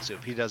buy that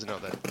soup. He doesn't know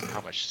how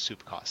much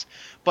soup costs.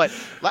 But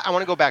I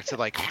want to go back to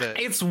like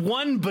it's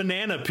one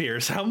banana,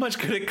 Pierce. How much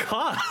could it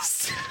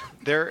cost?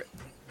 The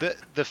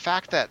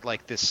fact that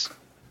like this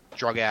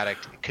drug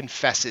addict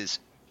confesses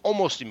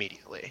almost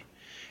immediately,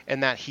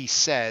 and that he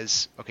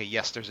says, okay,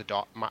 yes, there's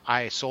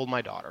I sold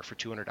my daughter for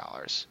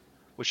 $200,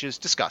 which is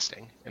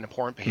disgusting and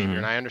abhorrent behavior.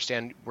 And I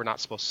understand we're not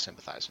supposed to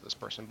sympathize with this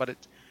person, but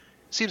it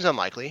seems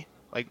unlikely,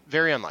 like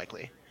very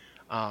unlikely.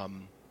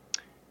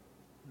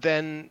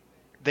 Then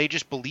they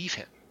just believe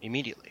him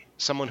immediately.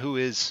 Someone who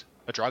is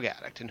a drug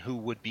addict and who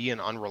would be an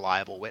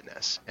unreliable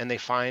witness. And they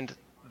find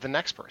the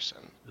next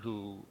person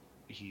who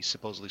he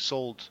supposedly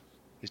sold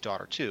his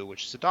daughter to,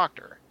 which is a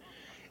doctor.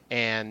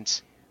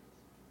 And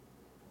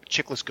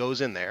Chiklis goes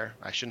in there.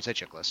 I shouldn't say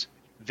Chiklis.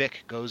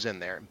 Vic goes in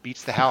there and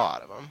beats the hell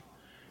out of him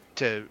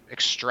to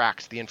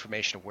extract the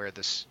information of where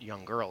this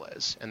young girl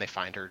is. And they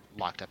find her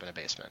locked up in a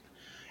basement.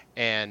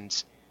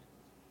 And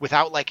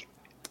without like...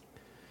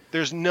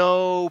 There's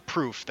no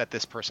proof that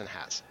this person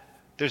has.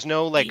 There's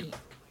no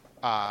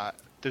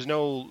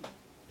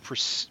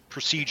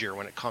procedure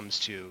when it comes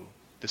to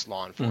this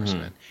law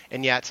enforcement,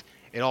 and yet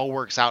it all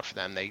works out for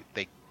them. They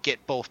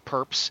get both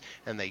perps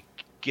and they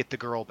get the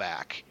girl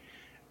back,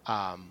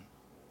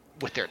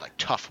 with their like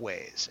tough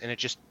ways, and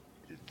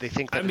they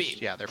think that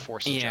their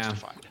force is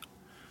justified.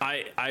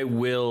 I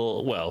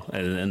will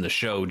and the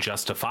show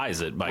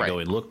justifies it by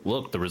going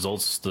look the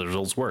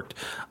results worked.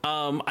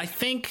 I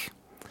think.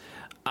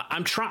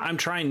 I'm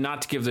trying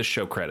not to give this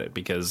show credit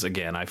because,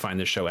 again, I find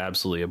this show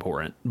absolutely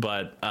abhorrent.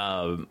 But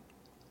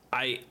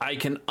I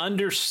can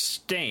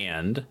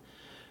understand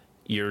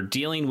you're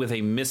dealing with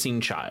a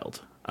missing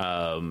child,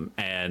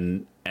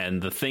 and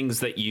the things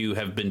that you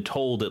have been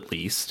told, at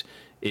least,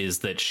 is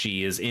that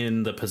she is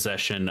in the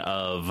possession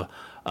of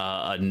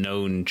a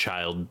known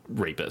child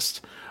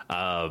rapist.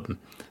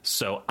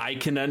 So I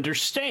can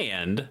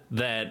understand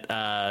that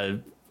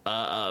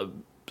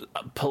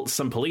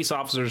some police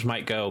officers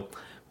might go,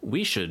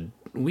 we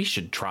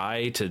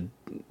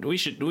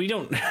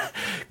don't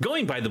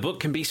going by the book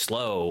can be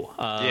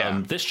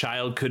slow. This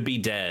child could be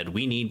dead.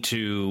 We need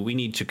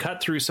to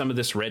cut through some of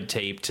this red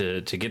tape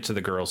to get to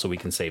the girl so we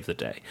can save the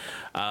day.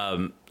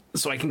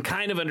 So I can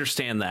kind of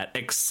understand that,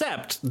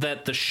 except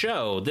that the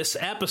show, this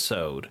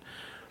episode,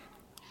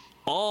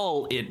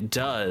 all it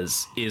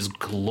does is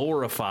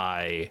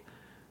glorify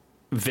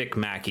Vic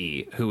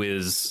Mackey, who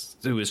is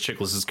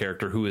Chiklis's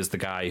character, who is the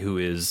guy who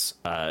is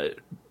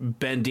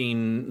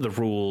bending the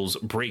rules,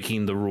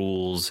 breaking the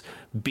rules,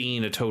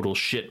 being a total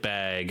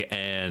shitbag,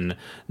 and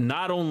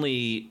not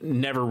only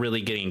never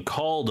really getting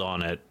called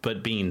on it,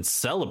 but being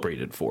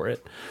celebrated for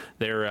it.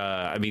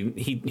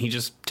 He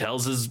just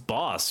tells his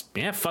boss,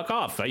 "Yeah, fuck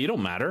off, you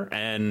don't matter,"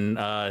 and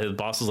his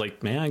boss is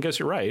like, "Man, I guess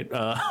you're right."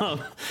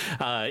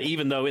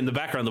 Even though in the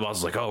background the boss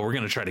is like, "Oh, we're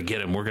gonna try to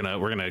get him. We're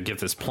gonna get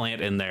this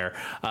plant in there,"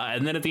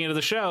 and then at the end of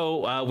the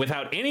show,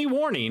 without any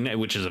warning,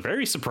 which is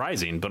very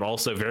surprising, but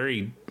also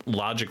very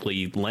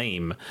logically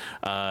lame,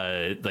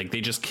 like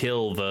they just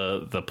kill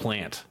the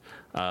plant.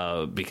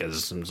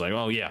 Because it's like,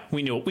 oh yeah,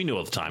 we knew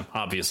all the time,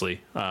 obvious,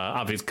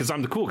 because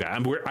I'm the cool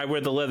guy. I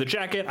wear the leather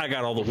jacket. I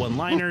got all the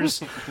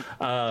one-liners.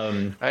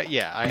 I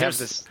have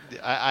this.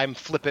 I'm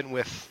flippant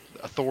with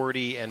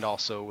authority and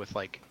also with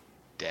like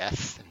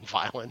death and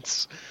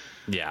violence.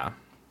 Yeah,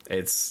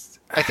 it's.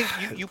 I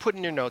think you put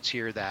in your notes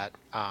here that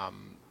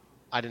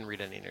I didn't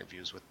read any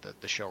interviews with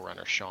the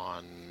showrunner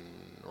Sean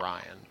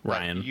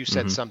Ryan. You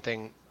said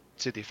something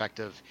to the effect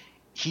of,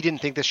 he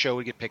didn't think this show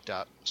would get picked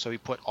up, so he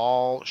put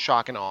all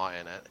shock and awe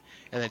in it,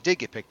 and it did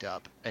get picked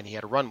up, and he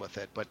had to run with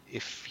it. But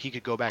if he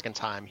could go back in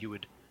time, he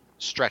would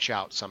stretch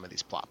out some of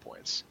these plot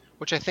points,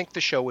 which I think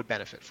the show would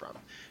benefit from,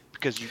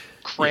 because you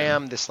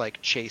cram this like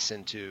chase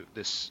into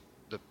this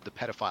the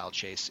pedophile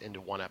chase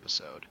into one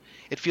episode.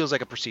 It feels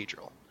like a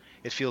procedural.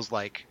 It feels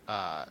like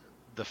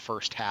the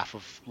first half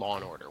of Law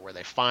and Order, where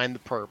they find the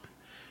perp,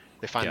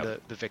 they find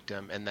the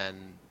victim, and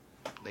then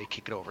they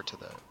kick it over to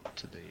the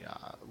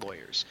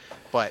lawyers.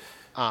 But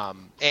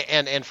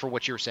and for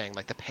what you were saying,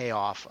 like the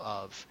payoff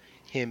of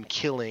him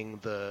killing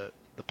the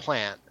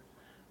plant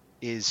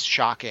is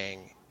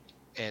shocking,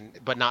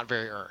 but not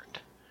very earned.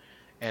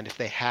 And if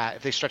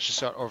they stretched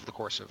this out over the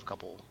course of a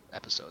couple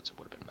episodes, it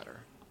would have been better.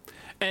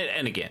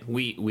 And again,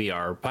 we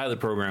are pilot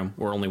program.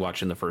 We're only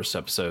watching the first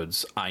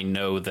episodes. I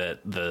know that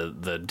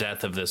the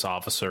death of this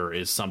officer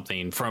is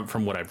something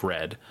from what I've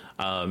read,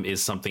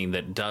 is something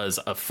that does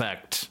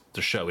affect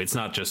the show. It's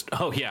not just,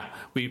 oh yeah,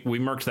 we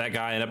murked that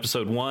guy in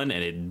episode 1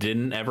 and it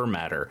didn't ever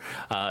matter.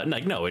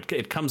 No,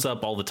 it comes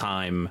up all the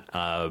time.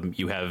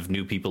 You have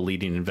new people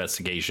leading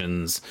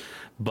investigations,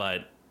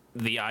 but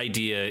the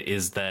idea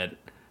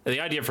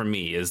for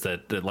me is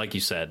that like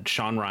you said,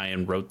 Sean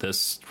Ryan wrote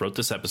this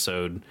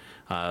episode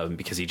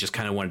because he just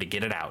kind of wanted to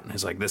get it out. And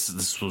he's like,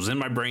 this was in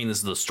my brain. This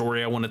is the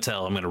story I want to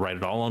tell. I'm going to write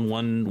it all on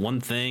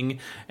one thing,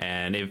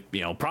 and it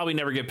probably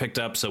never get picked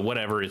up. So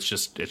whatever. It's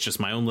just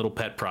my own little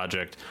pet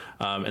project.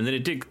 And then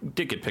it did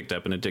get picked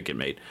up and it did get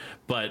made.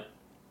 But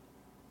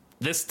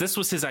this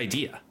was his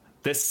idea.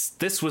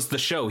 This was the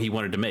show he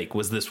wanted to make.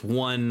 Was this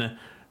one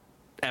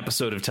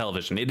episode of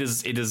television? It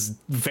is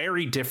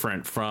very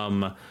different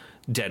from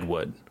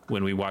Deadwood.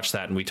 When we watched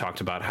that and we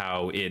talked about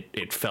how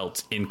it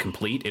felt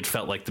incomplete, it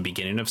felt like the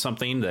beginning of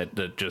something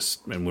that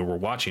just, and when we're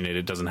watching it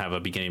doesn't have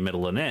a beginning,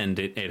 middle, and end.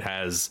 It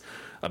has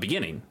a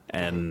beginning,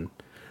 and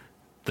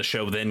the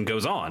show then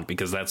goes on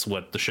because that's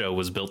what the show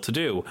was built to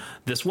do.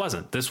 This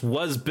wasn't. This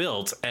was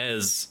built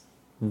as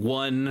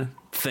one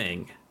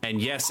thing.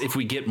 And yes, if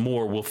we get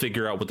more, we'll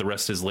figure out what the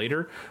rest is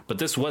later. But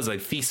this was a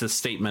thesis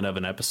statement of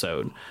an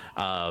episode.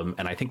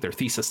 And I think their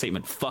thesis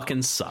statement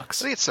fucking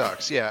sucks. I think it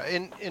sucks, yeah.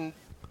 And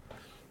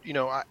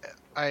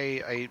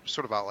I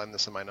sort of outlined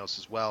this in my notes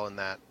as well, in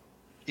that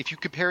if you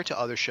compare it to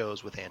other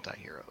shows with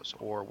anti-heroes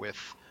or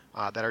with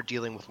that are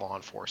dealing with law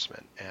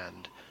enforcement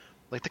and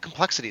like the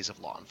complexities of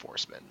law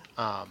enforcement,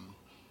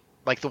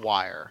 like The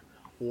Wire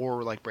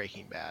or like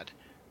Breaking Bad,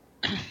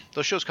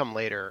 those shows come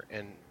later,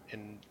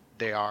 and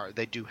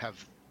they do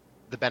have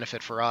the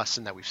benefit for us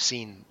in that we've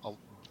seen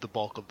the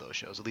bulk of those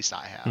shows. At least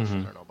I have. I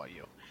don't know about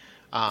you.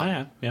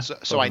 Yeah.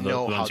 So I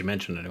know the how ones you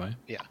mentioned anyway.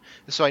 Yeah.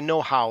 So I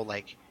know how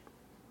like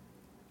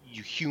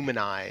you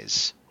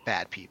humanize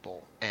bad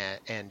people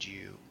and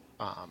you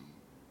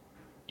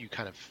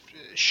kind of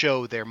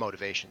show their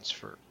motivations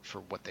for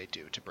what they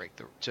do to break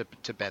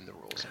to bend the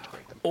rules and to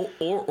break them.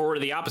 Or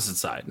the opposite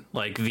side,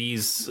 like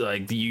these,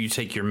 like you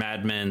take your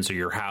Mad Men's or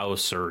your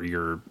House or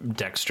your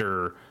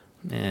Dexter.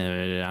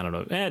 I don't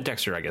know.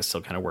 Dexter, I guess,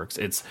 still kind of works.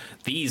 It's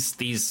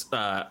these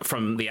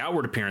from the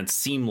outward appearance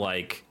seem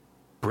like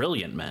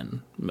brilliant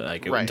men.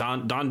 Like Right.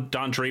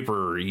 Don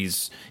Draper,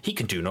 he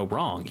can do no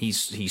wrong.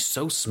 He's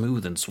so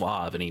smooth and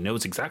suave, and he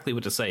knows exactly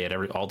what to say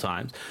at all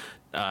times.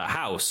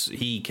 House,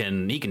 he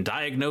can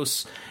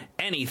diagnose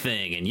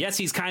anything, and yes,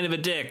 he's kind of a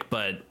dick,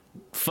 but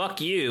fuck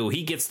you,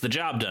 he gets the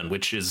job done,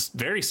 which is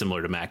very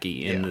similar to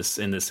Mackie in this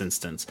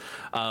instance.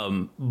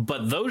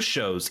 But those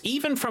shows,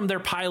 even from their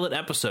pilot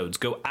episodes,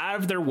 go out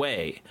of their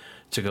way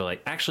to go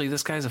like, actually,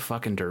 this guy's a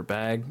fucking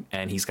dirtbag,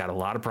 and he's got a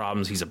lot of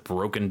problems. He's a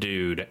broken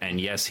dude, and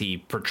yes, he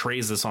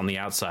portrays this on the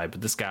outside, but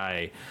this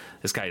guy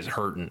is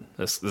hurting.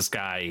 This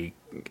guy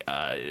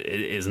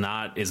is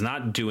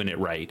not doing it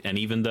right. And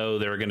even though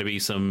there are going to be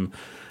some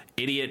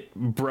idiot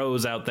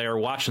bros out there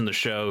watching the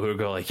show who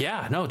go like,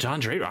 yeah, no, Don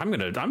Draper, I'm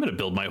gonna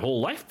build my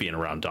whole life being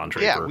around Don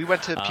Draper. Yeah, we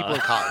went to people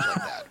in college like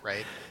that,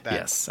 right?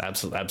 Yes,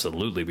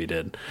 absolutely we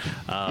did.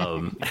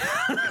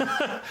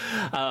 But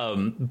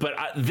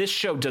this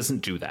show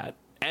doesn't do that.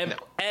 No.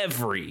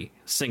 Every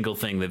single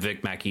thing that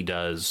Vic Mackey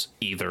does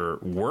either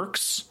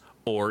works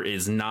or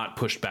is not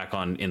pushed back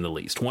on in the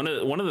least. One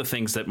of the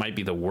things that might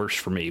be the worst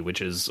for me,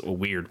 which is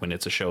weird when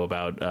it's a show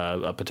about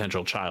a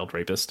potential child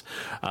rapist,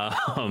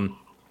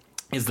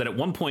 is that at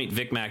one point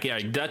Vic Mackey,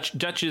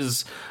 Dutch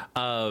is,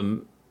 I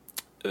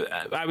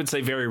would say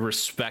very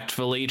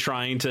respectfully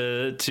trying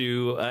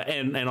to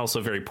and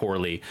also very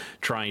poorly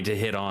trying to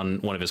hit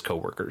on one of his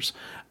coworkers,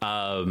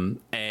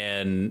 and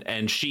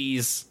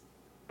she's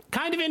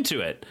kind of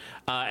into it.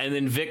 And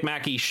then Vic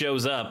Mackey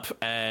shows up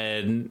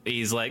and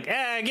he's like,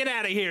 get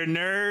out of here,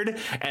 nerd.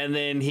 And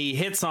then he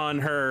hits on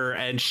her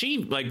and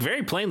she like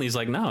very plainly is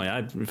like,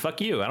 no,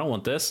 fuck you. I don't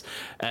want this.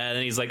 And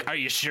then he's like, are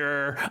you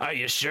sure? Are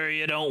you sure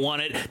you don't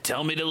want it?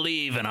 Tell me to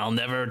leave and I'll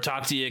never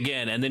talk to you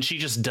again. And then she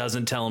just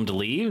doesn't tell him to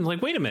leave. And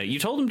like, wait a minute, you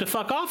told him to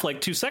fuck off like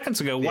 2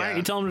 seconds ago. Why aren't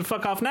you telling him to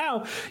fuck off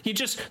now?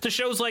 The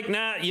show's like,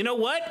 nah, you know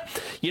what?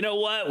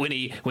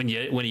 When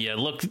you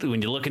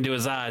look into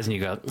his eyes and you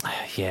go,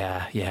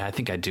 yeah, I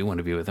think I do want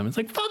to be with him. It's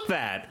like, fuck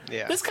that.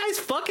 Yeah. This guy's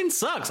fucking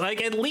sucks. Like,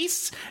 at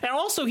least, and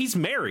also he's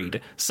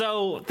married,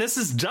 so this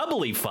is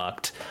doubly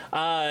fucked.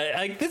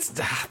 Like this,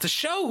 the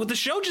show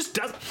just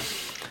does.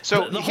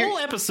 So the whole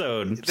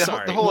episode.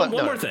 One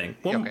more thing.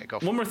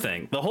 One more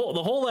thing. The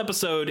whole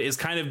episode is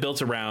kind of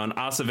built around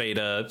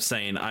Aceveda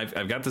saying,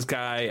 "I've got this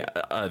guy.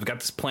 I've got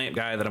this plant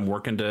guy that I'm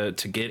working to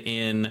get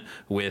in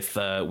with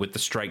the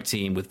strike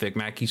team with Vic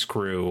Mackey's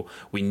crew.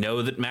 We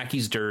know that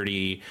Mackey's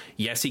dirty.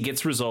 Yes, he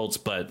gets results,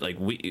 but like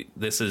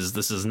this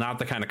is not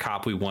the kind of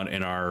cop we want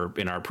in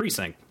our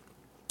precinct."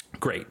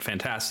 Great,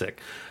 fantastic.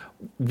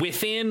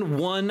 Within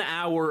 1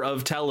 hour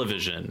of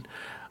television,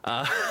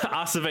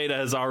 Aceveda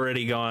has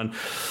already gone,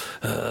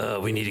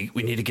 we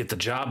need to get the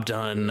job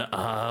done.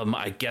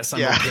 I guess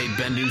I'm okay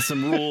bending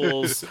some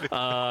rules.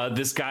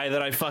 This guy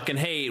that I fucking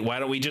hate, why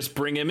don't we just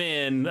bring him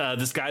in?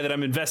 This guy that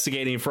I'm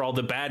investigating for all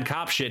the bad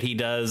cop shit he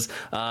does.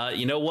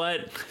 You know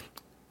what?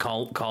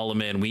 Call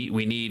him in.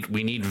 We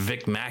need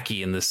Vic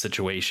Mackey in this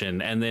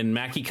situation. And then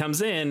Mackey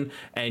comes in,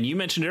 and you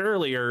mentioned it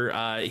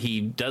earlier.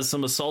 He does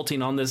some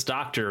assaulting on this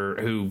doctor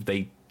who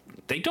they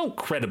don't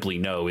credibly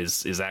know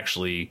is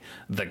actually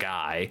the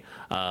guy,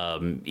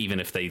 even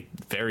if they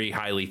very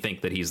highly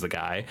think that he's the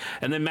guy.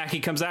 And then Mackey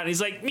comes out and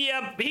he's like,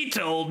 yep, he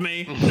told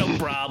me, no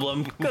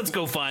problem, let's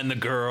go find the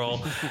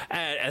girl.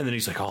 And then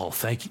he's like, oh,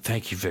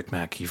 thank you Vic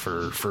Mackey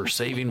for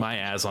saving my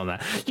ass on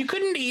that. You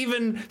couldn't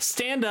even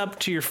stand up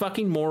to your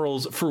fucking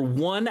morals for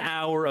 1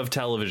 hour of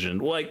television.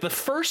 Like, the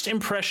first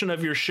impression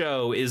of your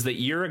show is that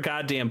you're a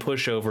goddamn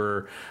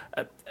pushover.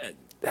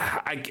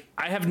 I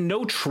have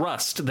no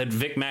trust that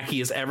Vic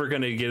Mackey is ever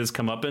going to get his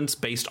comeuppance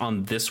based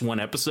on this one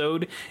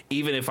episode,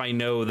 even if I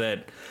know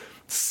that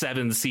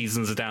 7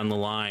 seasons down the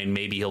line,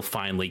 maybe he'll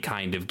finally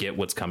kind of get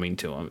what's coming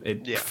to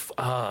him.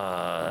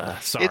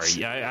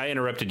 Sorry, I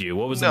interrupted you.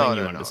 What was the thing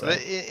you wanted to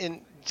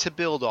say? To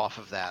build off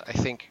of that, I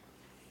think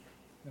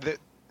that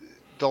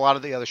a lot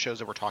of the other shows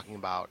that we're talking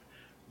about,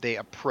 they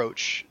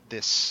approach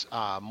this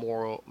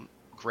moral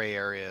gray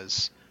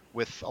areas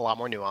with a lot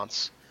more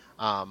nuance.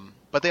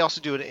 But they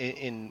also do it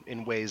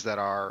in ways that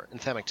are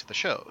anthemic to the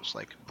shows.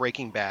 Like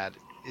Breaking Bad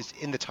is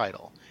in the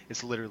title.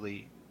 It's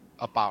literally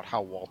about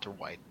how Walter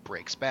White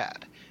breaks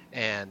bad.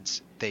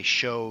 And they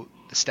show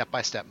the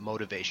step-by-step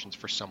motivations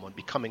for someone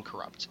becoming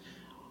corrupt.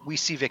 We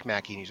see Vic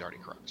Mackey and he's already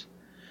corrupt.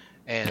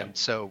 And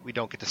so we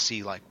don't get to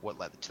see like what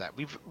led to that.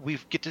 We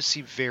get to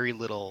see very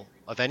little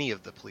of any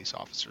of the police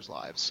officers'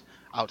 lives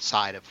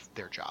outside of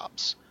their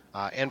jobs.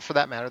 And for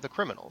that matter, the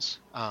criminals.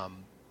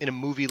 In a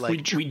movie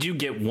like... We do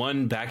get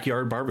one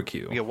backyard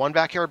barbecue. We get one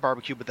backyard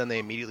barbecue, but then they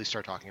immediately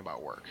start talking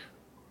about work.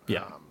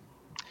 Yeah.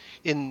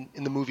 In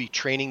the movie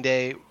Training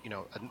Day,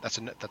 that's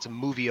a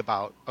movie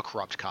about a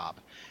corrupt cop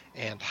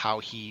and how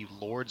he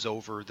lords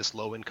over this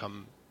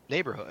low-income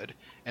neighborhood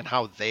and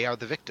how they are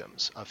the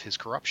victims of his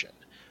corruption,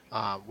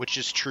 which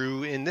is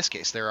true in this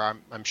case.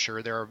 I'm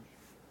sure there are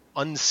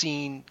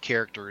unseen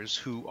characters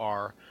who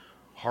are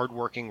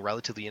hardworking,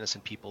 relatively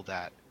innocent people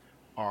that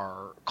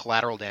are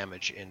collateral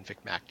damage in Vic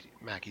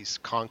Mackey's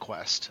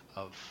conquest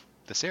of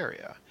this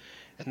area.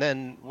 And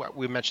then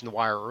we mentioned The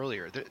Wire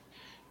earlier.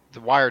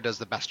 The Wire does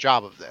the best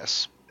job of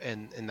this.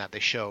 in that they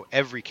show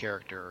every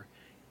character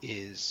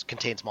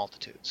contains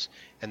multitudes,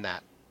 and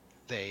that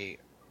they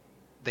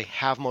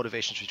have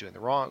motivations for doing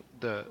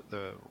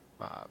the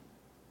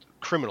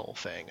criminal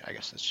thing, I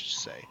guess let's just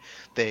say.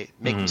 They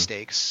make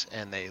mistakes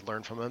and they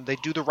learn from them. They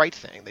do the right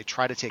thing. They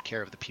try to take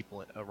care of the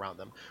people around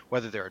them,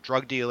 whether they're a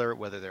drug dealer,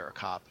 whether they're a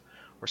cop,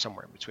 or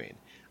somewhere in between.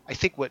 I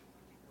think what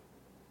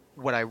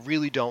I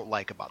really don't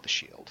like about The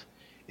Shield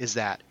is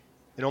that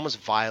it almost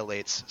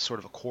violates sort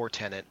of a core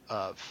tenet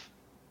of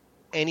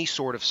any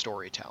sort of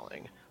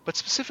storytelling, but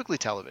specifically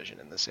television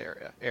in this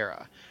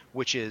era,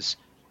 which is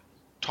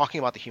talking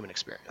about the human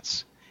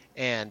experience.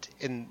 And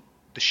in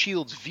The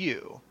Shield's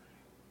view,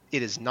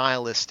 it is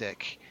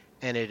nihilistic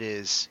and it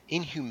is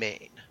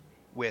inhumane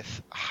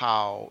with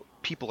how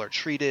people are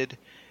treated,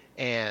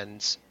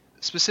 and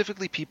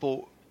specifically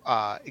people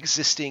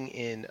existing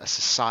in a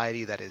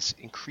society that is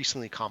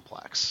increasingly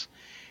complex.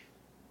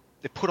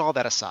 They put all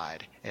that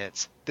aside, and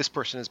it's this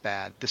person is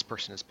bad, this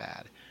person is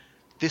bad.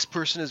 This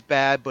person is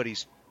bad, but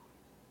he's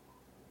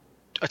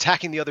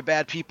attacking the other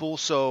bad people,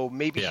 so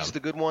maybe he's the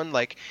good one.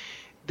 Like,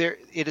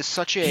 it is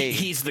such a...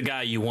 He's the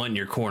guy you want in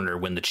your corner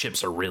when the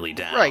chips are really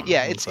down. Right,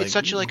 yeah. It's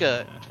such like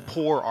a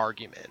poor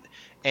argument.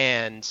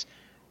 And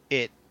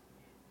it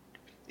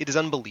is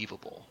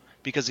unbelievable.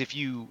 Because if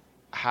you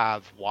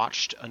have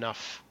watched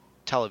enough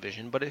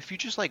television, but if you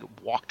just like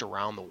walked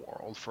around the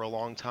world for a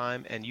long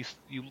time and you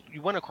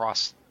went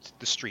across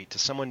the street to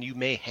someone you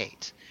may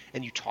hate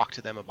and you talk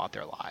to them about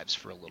their lives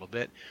for a little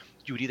bit,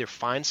 you would either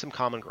find some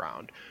common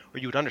ground or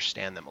you would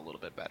understand them a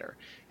little bit better.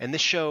 And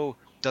this show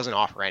doesn't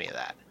offer any of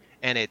that.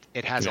 And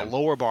it has a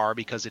lower bar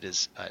because it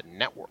is a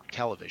network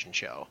television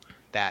show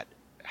that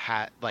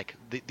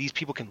these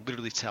people can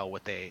literally tell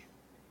what they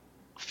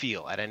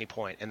feel at any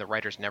point, and the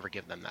writers never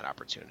give them that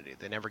opportunity.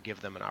 They never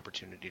give them an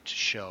opportunity to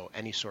show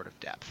any sort of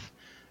depth,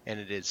 and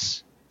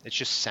it's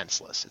just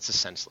senseless. It's a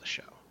senseless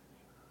show.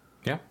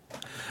 Yeah,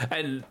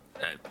 and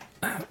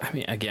I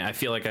mean, again, I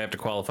feel like I have to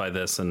qualify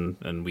this,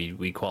 and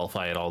we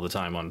qualify it all the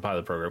time on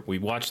Pilot Program. We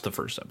watched the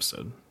first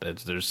episode.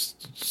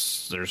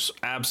 There's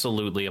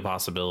absolutely a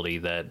possibility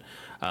that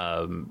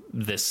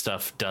this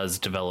stuff does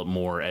develop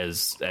more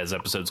as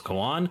episodes go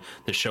on.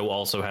 The show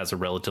also has a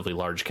relatively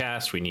large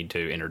cast. We need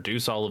to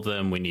introduce all of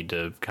them. We need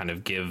to kind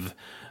of give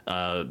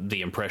the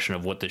impression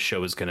of what this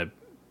show is going to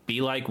be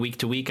like week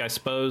to week, I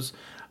suppose.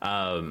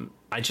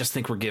 I just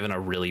think we're given a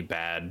really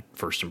bad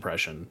first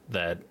impression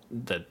that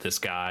this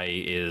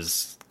guy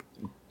is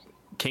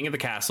king of the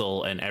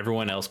castle and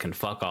everyone else can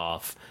fuck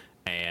off,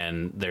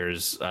 and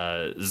there's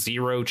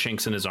zero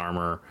chinks in his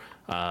armor.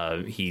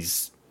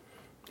 He's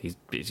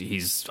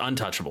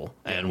untouchable,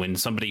 and when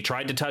somebody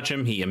tried to touch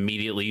him, it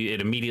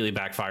immediately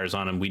backfires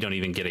on him. We don't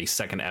even get a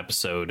second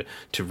episode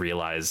to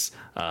realize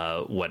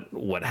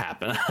what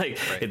happened.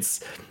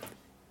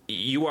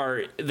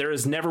 There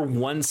is never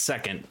 1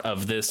 second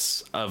of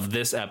this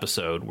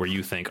episode where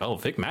you think, oh,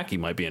 Vic Mackey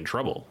might be in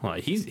trouble.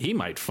 He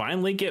might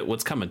finally get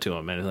what's coming to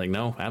him. And it's like,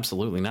 no,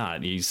 absolutely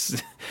not. He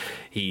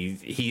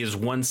is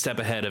one step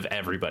ahead of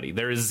everybody.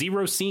 There is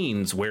zero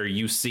scenes where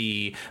you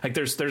see, like,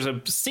 there's a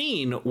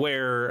scene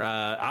where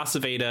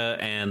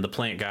Aceveda and the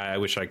plant guy, I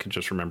wish I could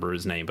just remember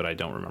his name, but I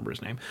don't remember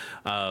his name.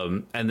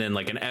 And then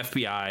like an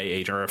FBI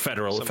agent or a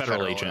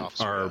federal agent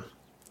officer,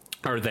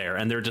 are there,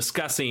 and they're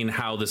discussing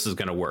how this is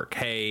going to work.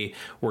 Hey,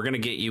 we're going to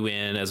get you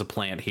in as a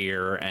plant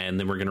here, and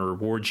then we're going to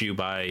reward you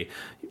by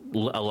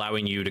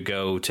allowing you to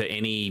go to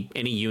any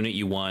unit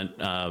you want.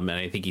 And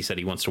I think he said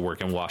he wants to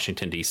work in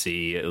Washington,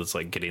 D.C. It was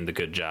like getting the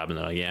good job, and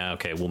they're like, yeah,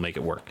 okay, we'll make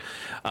it work.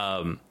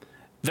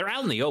 They're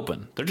out in the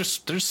open. They're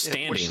just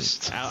standing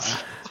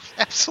out.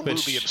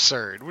 Absolutely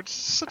absurd. Which is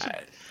such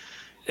a...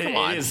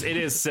 It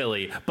is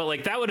silly, but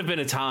like that would have been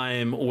a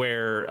time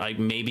where like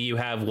maybe you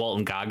have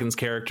Walton Goggins'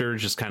 character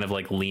just kind of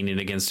like leaning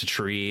against a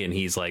tree and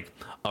he's like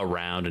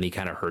around and he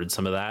kind of heard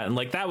some of that, and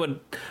like that would,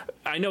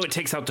 I know it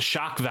takes out the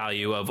shock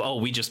value of, oh,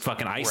 we just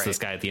fucking iced this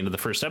guy at the end of the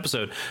first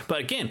episode, but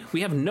again,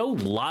 we have no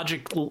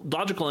logical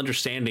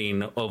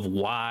understanding of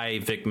why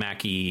Vic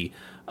Mackey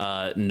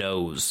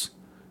knows.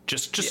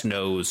 Just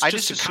knows.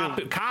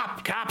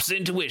 Cop's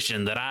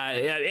intuition that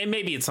and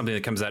maybe it's something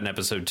that comes out in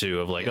episode 2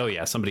 of like, oh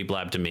yeah, somebody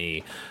blabbed to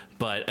me.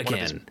 But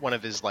again, one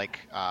of his like,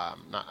 I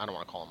don't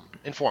want to call them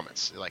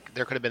informants. Like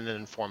there could have been an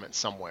informant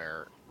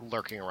somewhere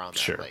lurking around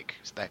that lake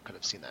that could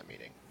have seen that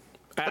meeting.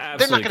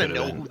 They're not going to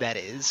know who that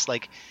is.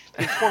 Like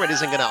the informant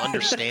isn't going to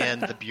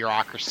understand the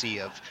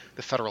bureaucracy of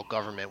the federal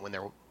government when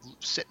they're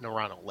sitting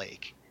around a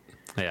lake.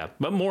 Yeah,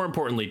 but more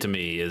importantly to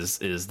me is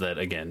that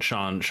again,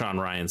 Sean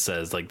Ryan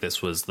says like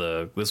this was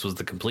the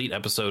complete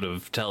episode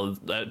of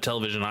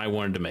television I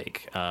wanted to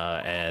make,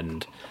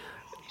 and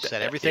you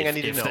said everything I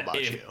need to know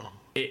about you.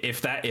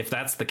 If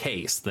that's the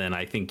case, then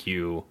I think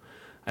you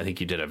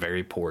did a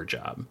very poor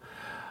job.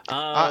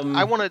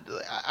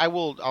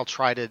 I'll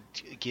try to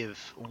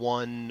give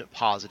one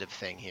positive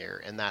thing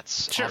here, and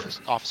that's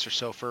Officer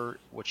Sofer,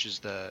 which is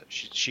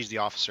she's the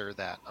officer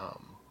that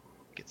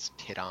gets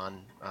hit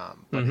on,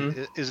 but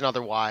isn't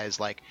otherwise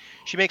like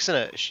she makes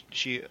an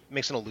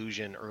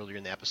illusion earlier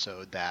in the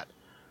episode that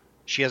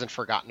she hasn't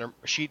forgotten her.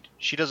 She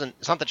doesn't.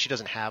 It's not that she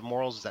doesn't have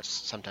morals. It's that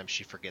sometimes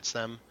she forgets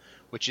them,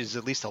 which is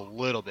at least a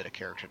little bit of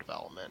character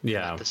development.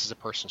 Yeah. This is a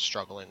person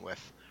struggling with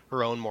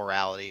her own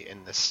morality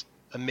in this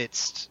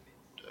amidst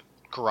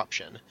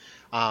corruption.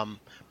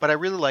 But I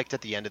really liked at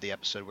the end of the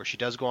episode where she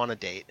does go on a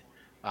date,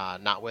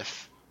 not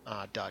with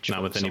Dutch,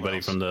 not with anybody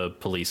else. from the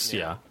police.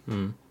 Yeah.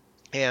 Mm.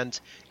 And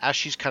as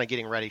she's kind of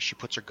getting ready, she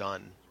puts her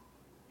gun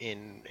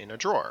in a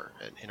drawer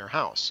in her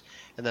house,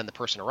 and then the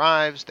person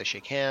arrives. They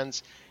shake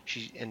hands.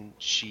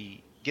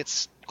 She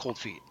gets cold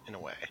feet in a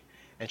way,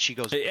 and she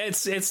goes.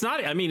 It's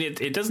not. I mean,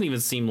 it doesn't even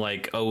seem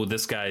like, oh,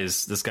 this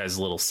guy's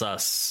a little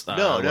sus.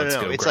 No. Let's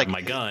go it's grab like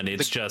my gun.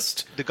 It's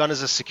just the gun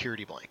is a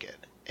security blanket,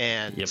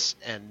 and Yep.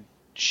 and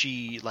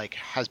she like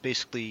has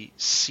basically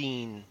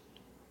seen.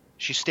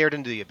 She stared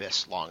into the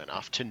abyss long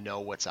enough to know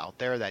what's out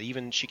there that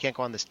even she can't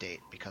go on this date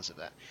because of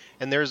that.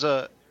 And there's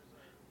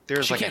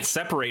she like can't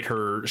separate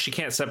her. She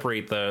can't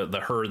separate the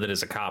her that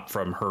is a cop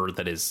from her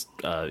that is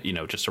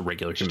just a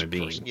regular human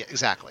being. person. Yeah,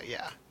 exactly.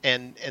 Yeah,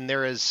 and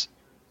there's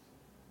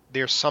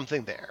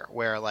something there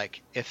where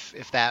like if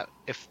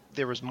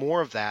there was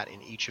more of that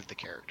in each of the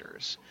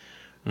characters,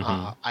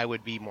 I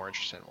would be more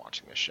interested in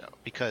watching this show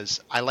because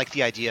I like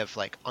the idea of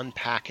like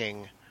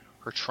unpacking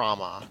her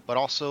trauma, but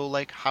also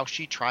like how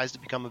she tries to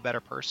become a better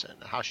person,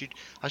 how she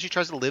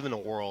tries to live in a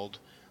world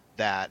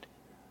that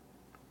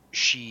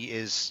she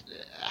is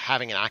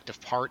having an active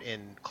part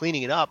in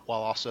cleaning it up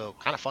while also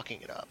kind of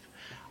fucking it up.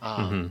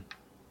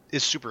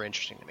 Is super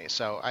interesting to me.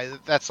 So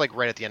that's like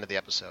right at the end of the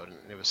episode, and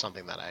it was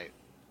something that I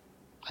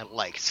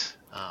liked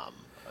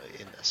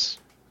in this.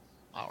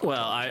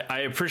 Well,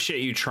 I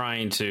appreciate you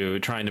trying to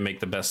make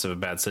the best of a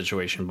bad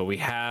situation, but we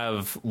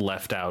have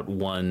left out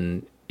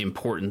one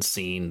important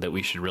scene that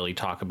we should really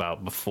talk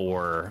about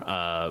before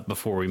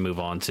we move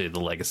on to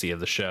the legacy of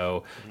the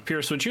show.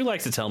 Pierce, would you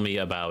like to tell me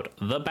about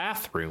the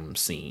bathroom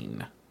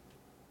scene?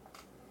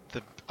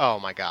 Oh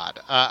my God!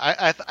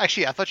 I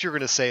thought you were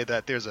going to say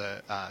that there's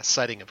a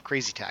sighting of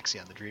Crazy Taxi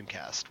on the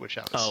Dreamcast, which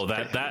I was.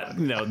 Oh,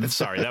 no,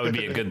 sorry, that would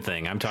be a good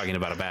thing. I'm talking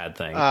about a bad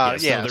thing.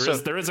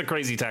 There is a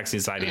Crazy Taxi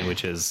sighting,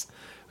 which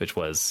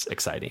was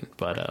exciting,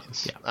 but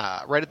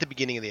right at the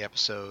beginning of the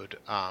episode,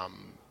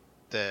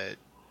 the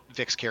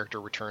Vic's character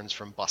returns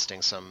from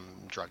busting some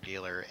drug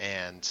dealer,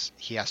 and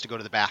he has to go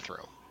to the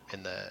bathroom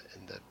in the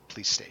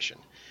police station,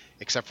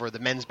 except for the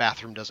men's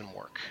bathroom doesn't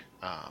work.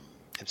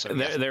 And so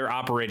they're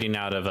operating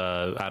out of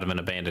an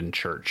abandoned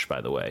church, by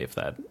the way, if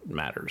that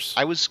matters.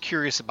 I was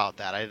curious about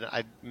that.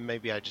 I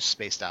maybe I just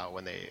spaced out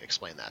when they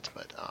explained that,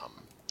 but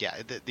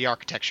the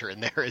architecture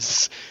in there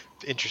is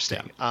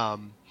interesting. Yeah.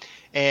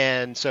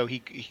 And so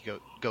he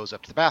goes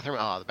up to the bathroom.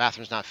 Oh, the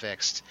bathroom's not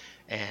fixed,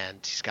 and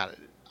he's got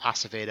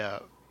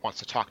Aceveda wants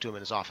to talk to him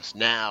in his office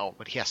now,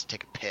 but he has to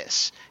take a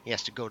piss. He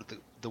has to go to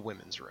the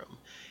women's room.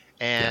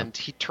 And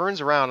he turns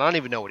around. I don't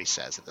even know what he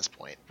says at this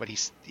point, but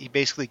he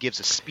basically gives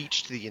a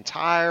speech to the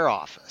entire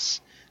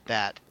office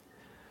that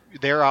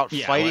they're out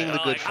fighting the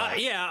good fight.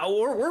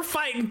 We're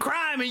fighting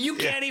crime, and you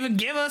can't even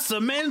give us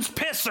a men's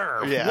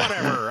pisser. Yeah.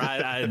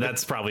 Whatever.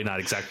 That's probably not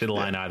exactly the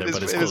line either,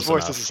 but it's close his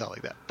voice enough. doesn't sound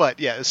like that.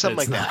 But yeah, it's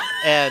something like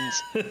that.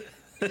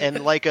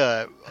 And like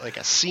a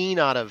scene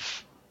out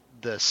of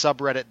the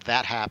subreddit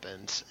that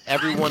happened,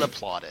 everyone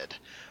applauded,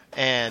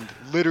 and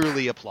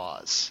literally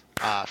applause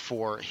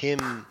for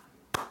him.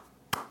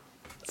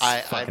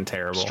 I'm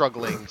terrible.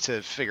 Struggling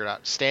to figure it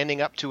out.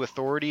 Standing up to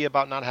authority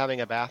about not having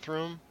a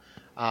bathroom,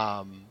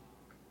 and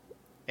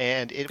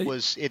it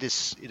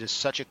is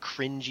such a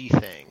cringy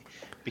thing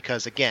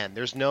because again,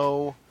 there's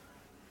no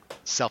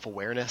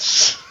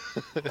self-awareness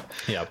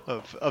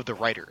of the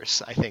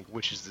writers. I think,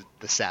 which is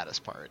the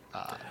saddest part.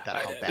 How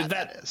bad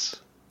that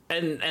is.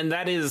 And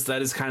that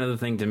is kind of the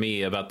thing to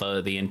me about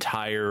the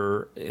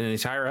entire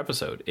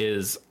episode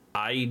is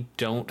I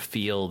don't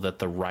feel that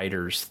the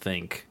writers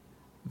think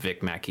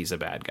Vic Mackey's a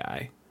bad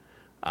guy.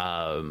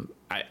 I'm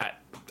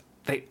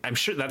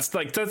sure that's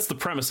the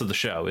premise of the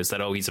show is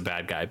that he's a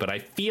bad guy, but I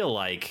feel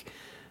like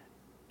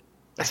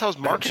that's how it's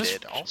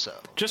marketed also.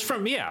 Just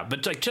from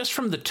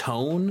the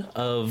tone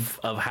of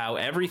how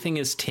everything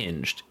is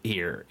tinged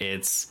here,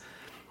 it's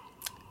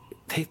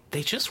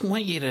they just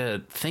want you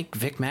to think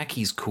Vic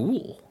Mackey's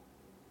cool.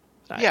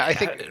 Yeah, I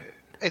think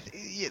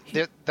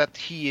that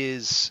he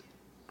is,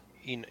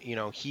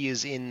 he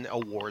is in a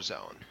war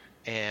zone,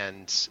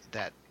 and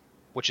that.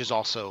 Which is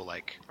also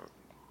like,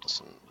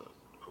 listen,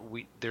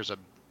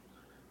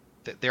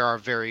 there are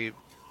very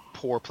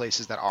poor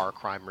places that are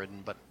crime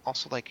ridden, but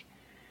also like,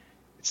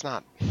 this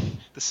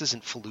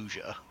isn't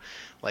Fallujah,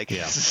 like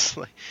this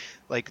is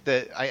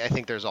I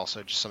think there's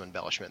also just some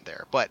embellishment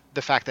there, but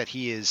the fact that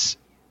he is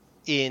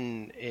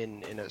in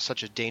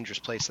such a dangerous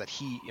place that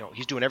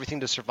he's doing everything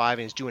to survive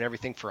and he's doing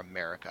everything for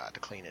America to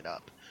clean it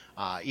up,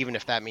 even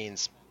if that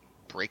means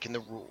breaking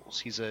the rules.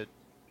 He's a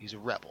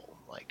rebel.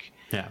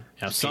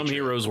 Some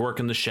heroes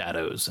work in the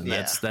shadows, and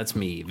that's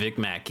me, Vic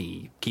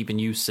Mackey, keeping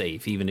you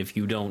safe, even if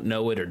you don't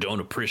know it or don't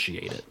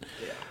appreciate it.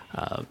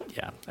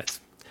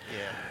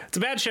 It's a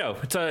bad show.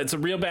 It's a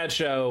real bad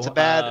show. It's a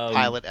bad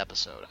pilot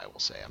episode, I will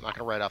say. I'm not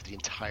going to write off the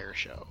entire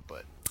show,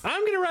 but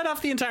I'm going to write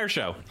off the entire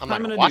show. I'm not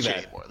going to watch it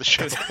anymore. The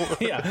show.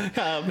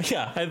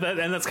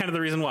 And that's kind of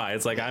the reason why.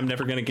 It's like I'm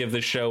never going to give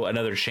this show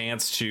another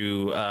chance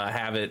to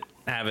have it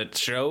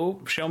show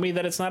me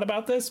that it's not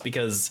about this,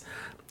 because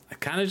I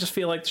kind of just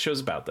feel like the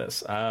show's about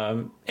this.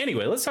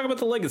 Anyway, let's talk about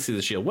the legacy of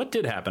The Shield. What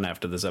did happen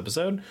after this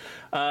episode?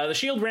 The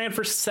Shield ran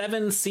for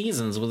 7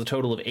 seasons with a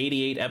total of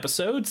 88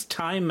 episodes.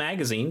 Time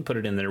magazine put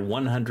it in their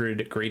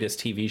 100 greatest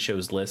TV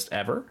shows list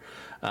ever.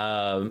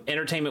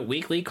 Entertainment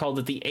Weekly called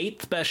it the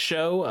 8th best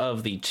show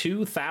of the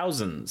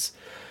 2000s.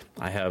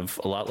 I have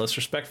a lot less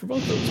respect for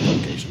both those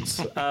publications.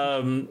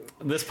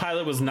 This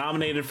pilot was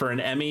nominated for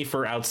an Emmy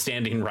for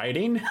Outstanding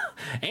Writing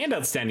and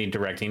Outstanding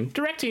Directing.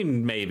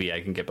 Directing, maybe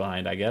I can get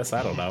behind, I guess.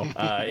 I don't know.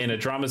 In a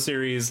drama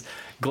series,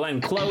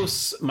 Glenn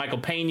Close, Michael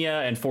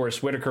Pena, and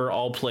Forrest Whitaker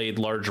all played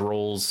large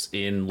roles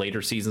in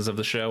later seasons of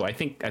the show. I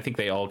think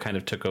they all kind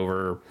of took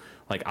over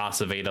like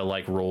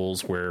Aceveda-like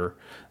roles where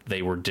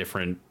they were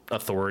different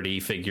authority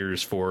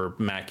figures for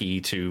Mackie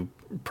to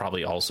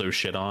probably also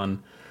shit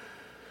on.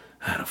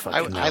 I don't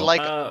fucking know. I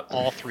like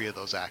all 3 of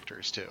those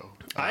actors too.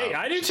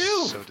 I do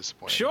too. So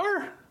disappointing.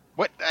 Sure.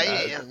 What?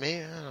 I don't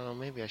know.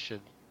 Maybe I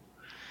should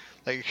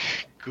like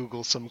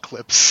Google some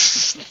clips,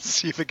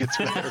 see if it gets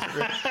better.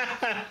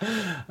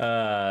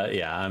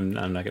 I'm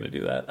not going to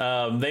do that.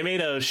 They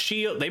made a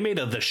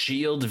The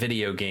Shield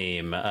video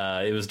game.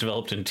 It was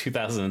developed in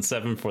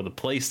 2007 for the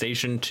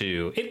PlayStation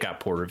 2. It got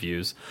poor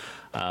reviews.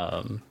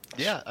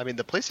 Yeah, I mean,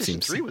 the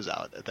PlayStation 3 was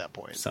out at that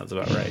point. Sounds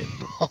about right.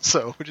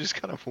 Also, which is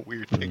kind of a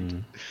weird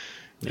thing.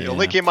 It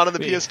only came out on the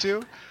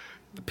PS2?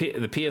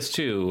 The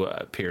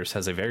PS2, Pierce,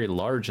 has a very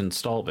large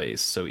install base,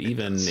 so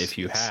even if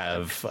you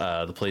have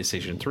the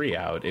PlayStation 3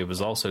 out, it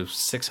was also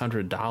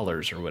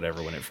 $600 or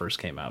whatever when it first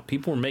came out.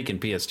 People were making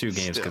PS2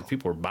 games because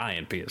people were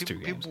buying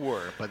PS2 games. People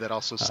were, but that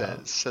also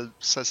says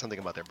something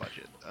about their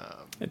budget.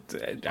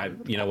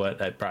 You know what?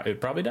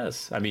 It probably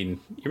does. I mean,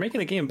 you're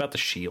making a game about the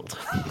Shield.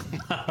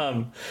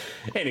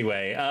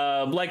 Anyway,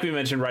 like we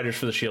mentioned, writers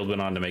for the Shield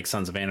went on to make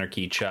Sons of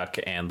Anarchy, Chuck,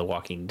 and The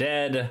Walking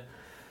Dead.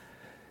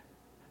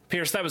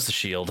 Pierce, that was the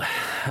Shield.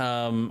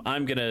 I'm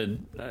never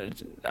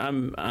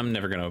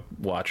gonna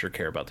watch or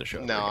care about the show.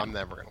 No, again. I'm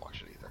never gonna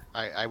watch it either.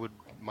 I would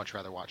much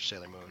rather watch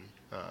Sailor Moon,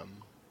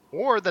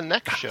 or the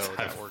next show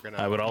that we're gonna.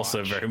 I would watch.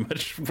 Also very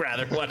much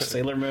rather watch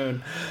Sailor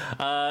Moon.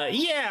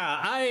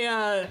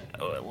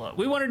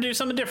 We want to do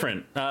something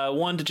different.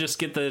 One, to just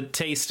get the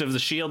taste of the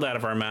Shield out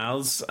of our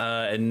mouths,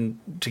 and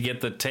to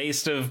get the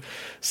taste of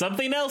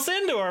something else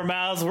into our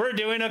mouths, we're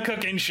doing a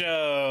cooking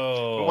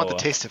show. We want the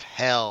taste of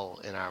hell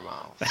in our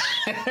mouths.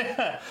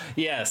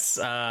 Yes,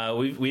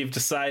 we've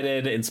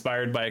decided,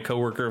 inspired by a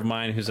coworker of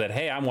mine who said,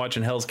 "Hey, I'm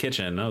watching Hell's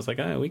Kitchen." I was like,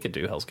 "We could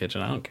do Hell's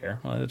Kitchen. I don't care.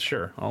 Well,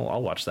 sure,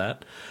 I'll watch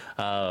that."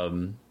 I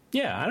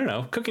don't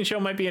know. Cooking show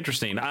might be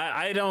interesting.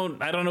 I don't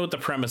know what the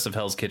premise of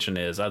Hell's Kitchen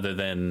is, other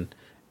than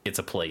it's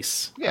a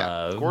place.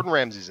 Yeah, Gordon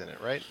Ramsay's in it,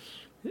 right?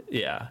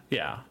 Yeah.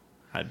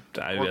 I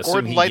or assume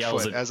Gordon he Lightfoot,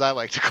 yells at, as I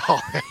like to call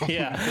him.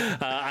 Yeah,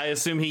 I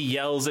assume he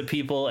yells at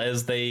people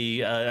as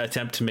they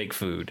attempt to make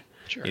food.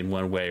 Sure. In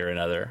one way or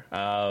another.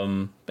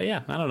 But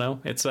yeah, I don't know.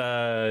 It's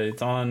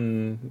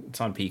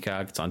on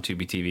Peacock. It's on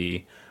Tubi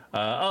TV.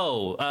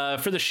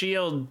 For the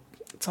Shield,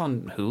 it's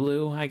on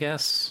Hulu, I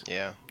guess.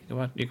 Yeah.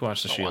 You can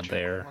watch the Shield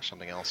there. Watch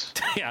something else.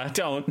 Yeah,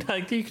 don't.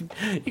 Like, you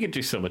can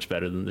do so much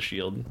better than the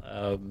Shield.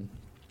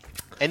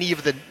 Any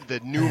of the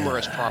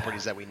numerous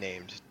properties that we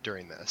named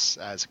during this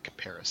as a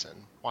comparison.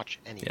 Watch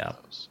any of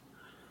those.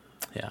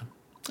 Yeah.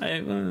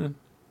 Don't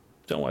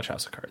watch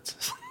House of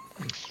Cards.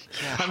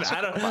 Yeah,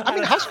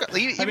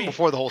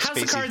 before the whole Spacey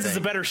thing.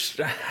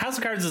 House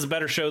of Cards is a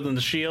better show than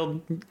the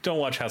Shield. Don't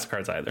watch House of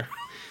Cards either.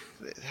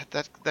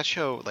 That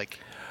show, like,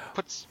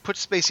 puts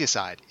Spacey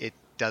aside. It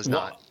does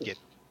not get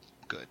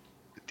good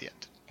at the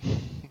end.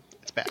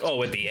 It's bad.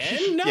 Oh, at the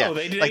end? No, yeah,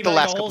 they did like the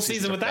last whole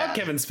season without bad.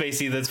 Kevin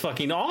Spacey. That's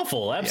fucking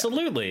awful.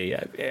 Absolutely.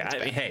 Yeah.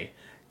 Hey,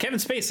 Kevin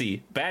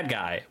Spacey, bad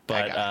guy,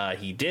 but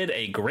he did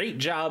a great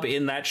job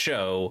in that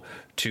show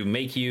to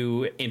make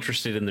you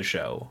interested in the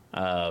show.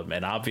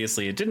 And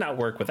obviously it did not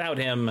work without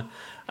him.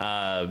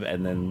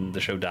 And then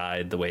the show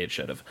died the way it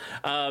should have.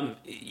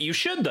 You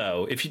should,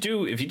 though, if you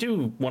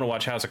do want to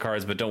watch House of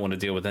Cards but don't want to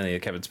deal with any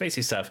of the Kevin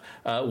Spacey stuff,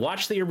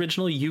 watch the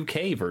original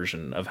UK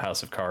version of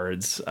House of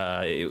Cards.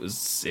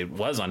 It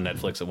was on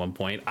Netflix at one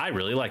point. I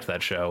really liked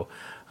that show.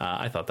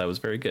 I thought that was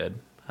very good.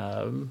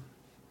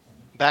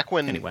 Back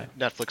when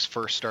Netflix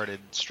first started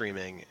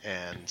streaming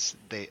and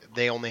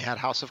they only had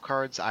House of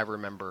Cards, I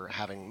remember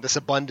having this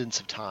abundance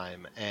of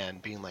time and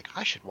being like,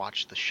 I should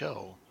watch the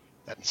show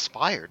that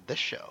inspired this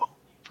show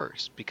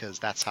first, because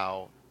that's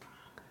how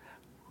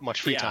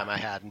much free time I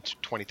had in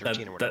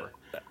 2013 or whatever.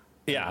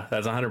 Yeah,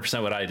 that's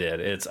 100% what I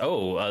did. It's,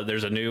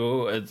 there's a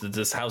new,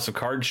 this House of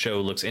Cards show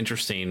looks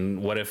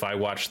interesting. What if I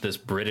watch this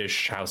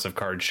British House of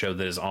Cards show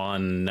that is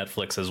on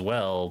Netflix as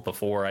well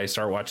before I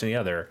start watching the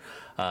other?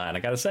 And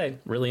I got to say,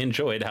 really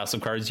enjoyed House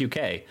of Cards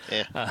UK.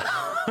 Yeah.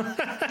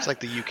 It's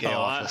like the UK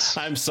office.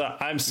 I'm sorry.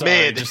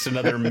 Mid. Just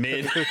another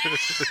mid.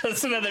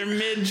 That's another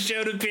mid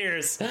show to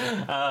Pierce.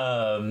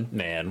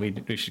 Man,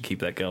 we should keep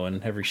that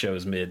going. Every show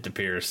is mid to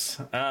Pierce.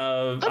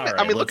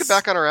 Looking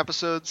back on our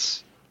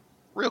episodes,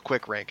 real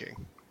quick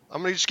ranking.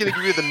 I'm just going to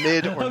give you the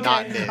mid or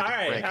not mid. All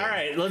ranking.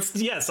 right.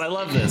 Yes, I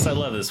love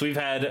this. We've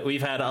had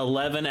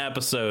 11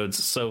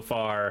 episodes so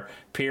far.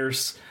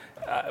 Pierce.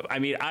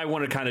 I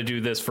want to kind of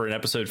do this for an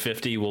episode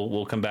 50.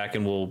 We'll come back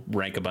and we'll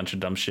rank a bunch of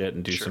dumb shit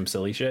and do some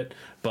silly shit.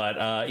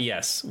 But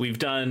yes, we've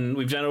done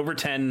over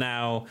 10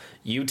 now.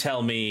 You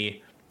tell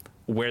me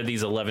where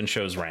these 11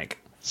 shows rank.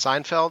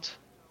 Seinfeld,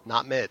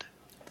 not mid.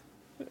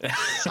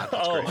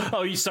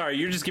 Sorry.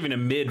 You're just giving a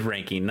mid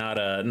ranking,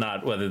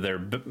 not whether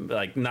they're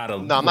like not a.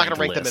 No, I'm not going to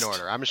rank list. them in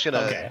order. I'm just going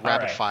to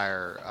rapid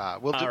fire.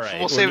 We'll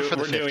save it for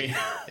the 50.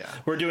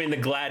 We're doing the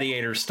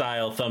Gladiator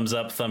style thumbs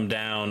up, thumb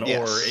down, yes.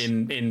 or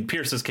in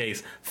Pierce's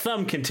case,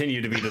 thumb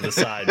continue to be to the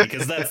side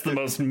because that's the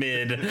most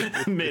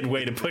mid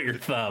way to put your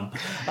thumb.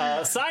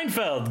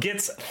 Seinfeld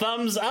gets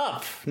thumbs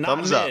up, not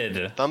thumbs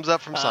mid. Up. Thumbs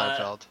up from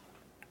Seinfeld.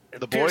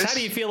 The Pierce, Boys. how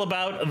do you feel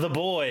about The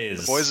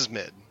Boys? The Boys is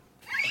mid.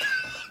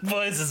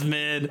 Voice is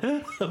mid.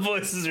 The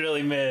voice is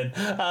really mid.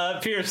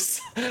 Pierce,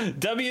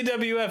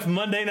 WWF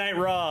Monday Night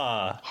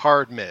Raw.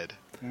 Hard mid.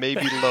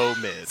 Maybe low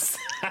mid.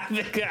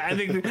 I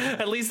think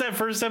at least that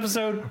first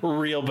episode,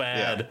 real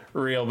bad. Yeah.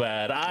 Real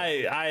bad.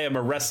 I am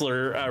a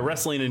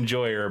wrestling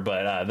enjoyer,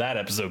 but that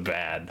episode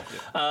bad.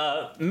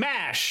 Yeah.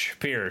 MASH,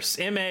 Pierce.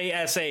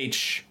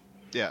 MASH.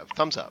 Yeah,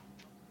 thumbs up.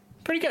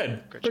 Pretty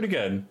good. Pretty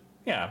good.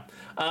 Yeah.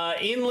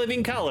 In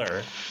Living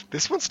Color.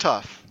 This one's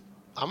tough.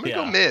 I'm going to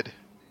go mid.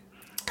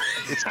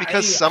 It's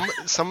because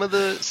some of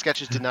the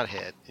sketches did not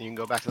hit, and you can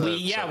go back to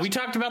the we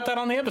talked about that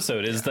on the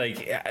episode.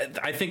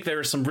 I think there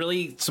are some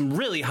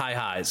really high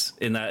highs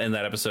in that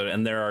episode,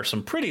 and there are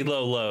some pretty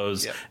low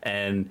lows. Yep.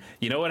 And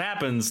you know what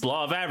happens?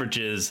 Law of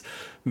averages,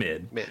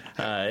 mid.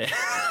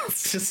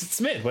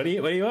 It's mid. What do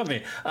you want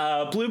me?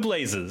 Blue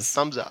Blazes.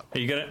 Thumbs up. Are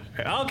you gonna?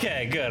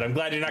 Okay, good. I'm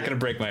glad you're not gonna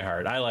break my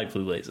heart. I like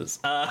Blue Blazes.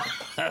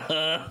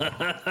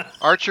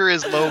 Archer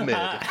is low mid.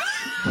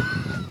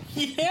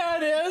 Yeah,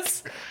 it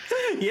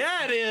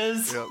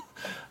is. Yep.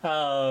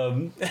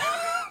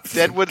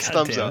 Deadwood's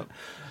thumbs up.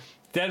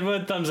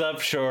 Deadwood, thumbs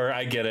up, sure,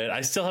 I get it.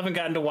 I still haven't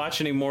gotten to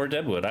watch any more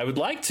Deadwood. I would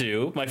like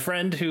to. My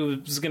friend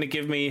who's going to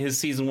give me his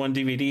season 1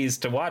 DVDs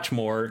to watch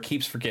more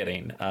keeps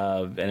forgetting,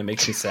 and it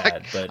makes me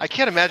sad. But I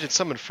can't imagine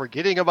someone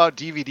forgetting about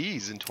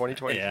DVDs in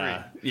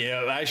 2023.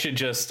 Yeah. I should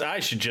just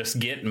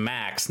get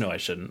Max. No, I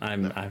shouldn't.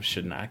 I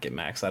should not get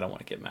Max. I don't want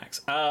to get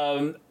Max. How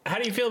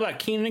do you feel about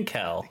Kenan and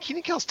Kel? Kenan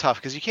and Kel's tough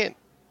because you can't.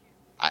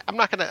 I'm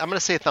gonna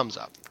say a thumbs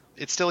up.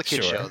 It's still a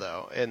kid show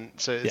though, and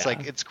so it's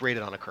like it's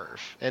graded on a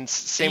curve. And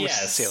same with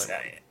Sailor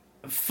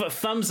Moon.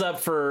 Thumbs up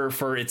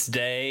for its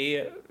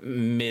day,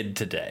 mid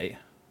to day.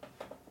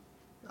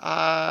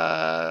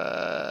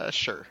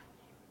 Sure.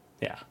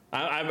 Yeah,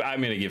 I'm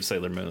gonna give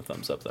Sailor Moon a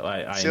thumbs up though.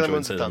 I Sailor enjoyed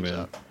Moon's Sailor a thumbs Moon.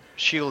 up.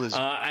 Shield is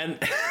and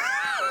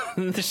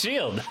the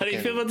Shield. How do you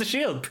feel about the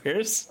Shield,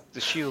 Pierce? The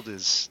Shield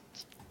is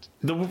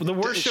the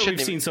worst show we've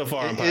seen so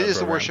far. It is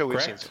the worst show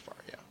we've seen so far.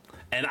 Yeah.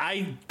 And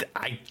I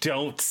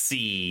don't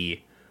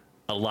see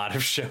a lot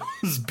of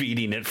shows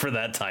beating it for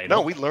that title.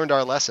 No, we learned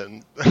our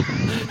lesson. We're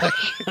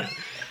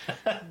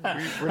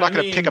not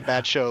going to pick a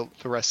bad show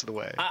the rest of the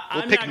way.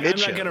 I'm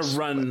not going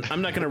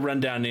to run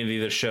down any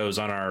of the shows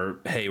on our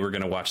 "Hey, we're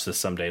going to watch this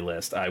someday"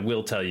 list. I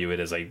will tell you, it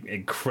is an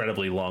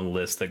incredibly long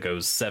list that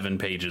goes 7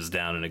 pages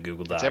down in a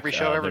Google Doc. It's every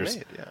show ever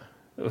made. Yeah.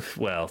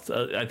 Well,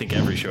 I think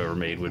every show ever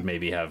made would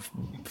maybe have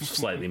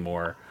slightly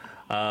more.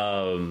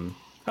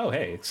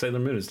 Hey, Sailor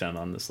Moon is down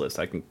on this list.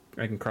 I can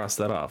cross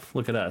that off.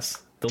 Look at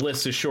us. The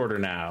list is shorter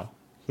now.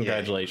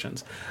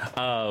 Congratulations.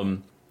 Yeah.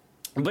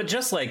 But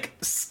just like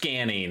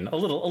scanning a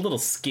little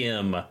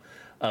skim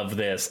of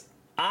this,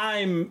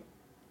 I'm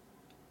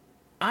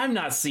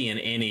not seeing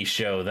any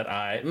show that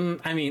I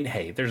mean,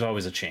 hey, there's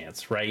always a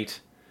chance, right?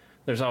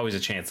 There's always a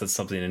chance that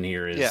something in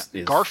here is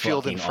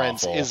Garfield and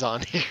Friends awful. Is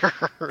on here.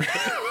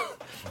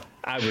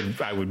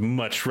 I would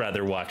much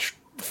rather watch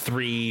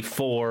 3,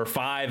 4,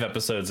 5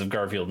 episodes of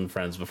Garfield and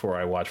Friends before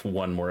I watch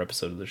one more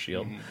episode of The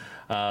Shield.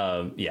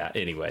 Mm-hmm.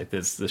 Anyway,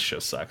 this show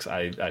sucks.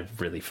 I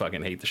really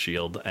fucking hate The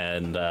Shield,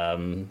 and I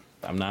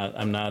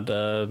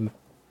don't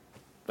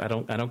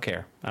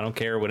care. I don't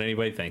care what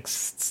anybody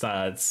thinks. It's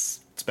a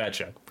bad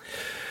show.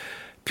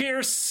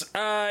 Pierce,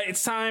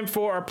 it's time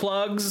for our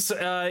plugs.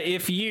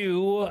 If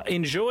you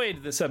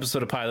enjoyed this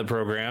episode of Pilot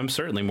Program,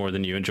 certainly more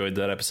than you enjoyed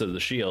that episode of The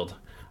Shield,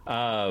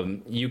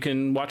 you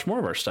can watch more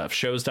of our stuff.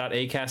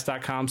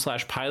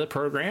 shows.acast.com/pilot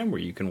program,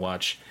 where you can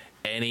watch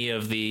any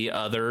of the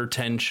other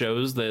 10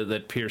 shows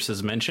that Pierce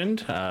has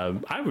mentioned.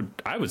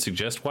 I would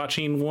suggest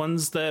watching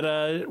ones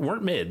that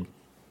weren't mid.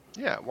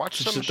 Yeah,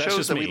 watch some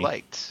shows that we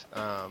liked.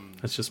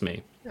 That's just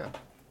me. Yeah.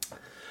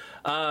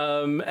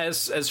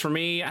 As for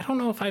me, I don't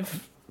know if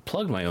I've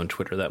plugged my own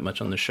Twitter that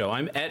much on the show.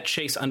 I'm at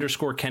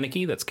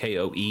Chase_Koeneke. That's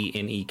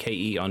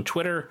Koeneke on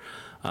Twitter.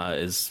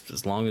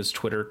 As long as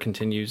Twitter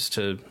continues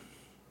to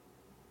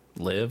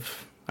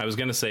live. I was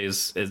going to say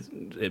is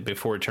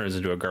before it turns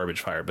into a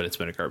garbage fire, but it's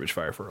been a garbage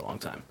fire for a long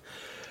time.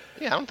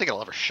 Yeah, I don't think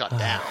it'll ever shut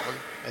down.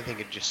 I think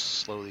it just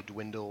slowly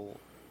dwindle.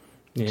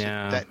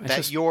 Yeah,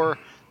 That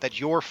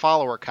your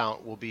follower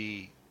count will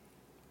be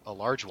a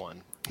large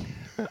one.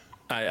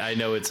 I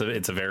know it's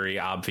a very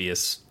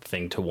obvious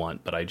thing to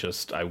want, but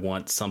I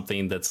want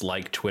something that's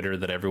like Twitter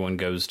that everyone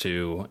goes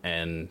to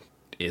and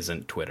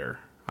isn't Twitter.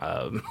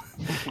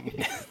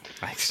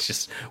 It's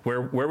just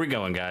where are we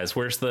going, guys?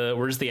 Where's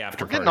the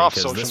after party? Getting off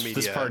social media.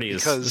 This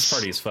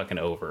party is fucking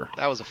over.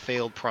 That was a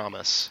failed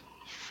promise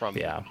from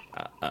the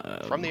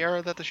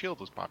era that the Shield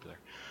was popular.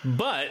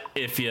 But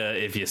if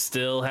you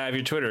still have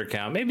your Twitter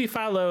account, maybe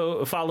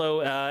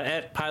follow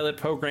at Pilot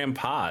Program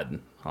Pod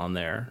on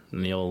there,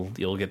 and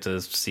you'll get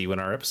to see when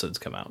our episodes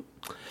come out.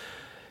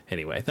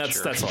 Anyway,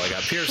 that's all I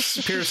got.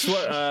 Pierce,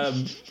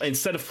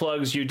 instead of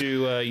plugs, you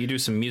do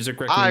some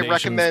music recommendations. I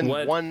recommend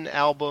one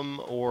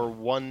album or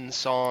one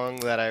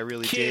song that I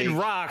really dig. Kid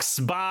Rock's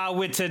Ba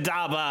Witta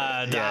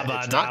Daba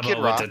Daba it's not Kid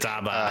Daba Rock. Witta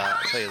Daba.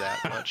 I'll tell you that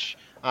much.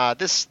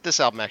 This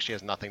album actually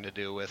has nothing to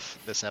do with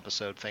this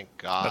episode, thank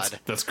God.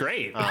 That's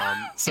great.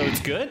 So it's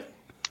good?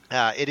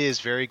 It is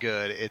very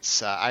good.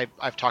 It's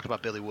I've talked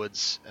about Billy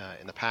Woods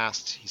in the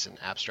past. He's an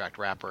abstract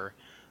rapper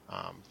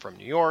from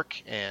New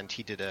York, and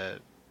he did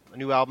a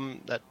new album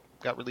that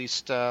got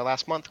released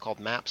last month called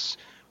Maps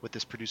with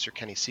this producer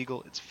Kenny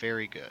Siegel. It's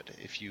very good.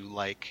 If you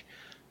like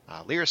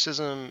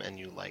lyricism and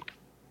you like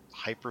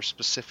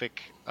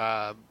hyper-specific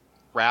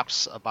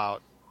raps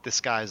about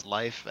this guy's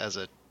life as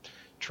a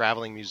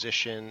traveling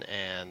musician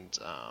and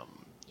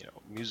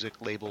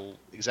music label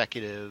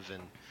executive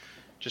and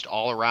just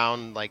all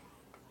around like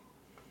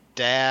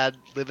dad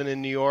living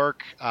in New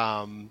York,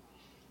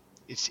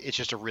 it's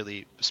just a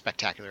really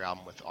spectacular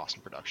album with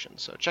awesome production.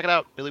 So check it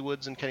out, Billy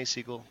Woods and Kenny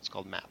Siegel. It's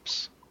called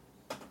Maps.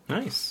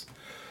 Nice.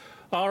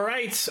 All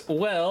right.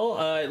 Well,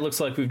 it looks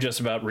like we've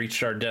just about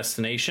reached our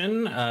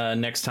destination.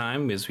 Next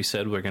time, as we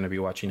said, we're going to be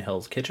watching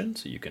Hell's Kitchen,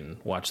 so you can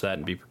watch that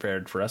and be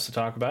prepared for us to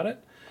talk about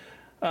it.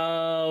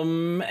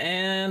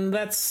 And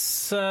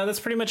that's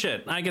pretty much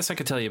it. I guess I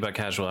could tell you about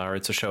Casual Hour.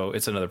 It's a show.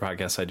 It's another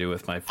podcast I do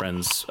with my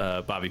friends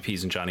Bobby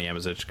Pease and Johnny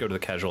Amazich. Go to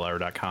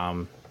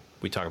thecasualhour.com.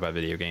 We talk about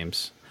video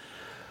games.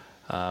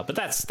 But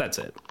that's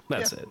it.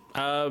 That's it.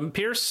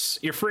 Pierce,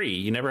 you're free.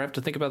 You never have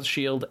to think about the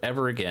Shield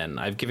ever again.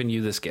 I've given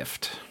you this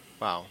gift.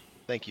 Wow.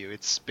 Thank you.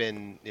 It's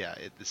been,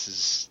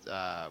 this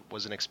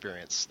was an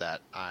experience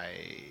that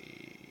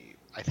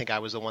I think I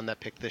was the one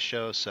that picked this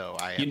show, so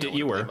I have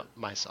you were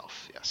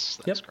myself. Yes,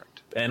 that's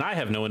correct. And I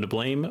have no one to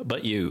blame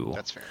but you.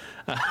 That's fair.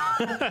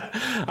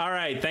 All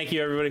right. Thank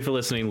you, everybody, for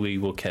listening. We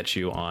will catch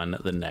you on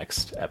the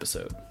next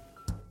episode.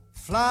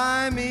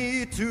 Fly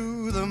me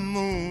to the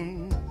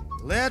moon.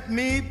 Let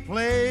me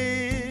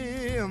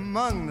play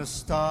among the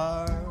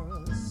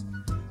stars.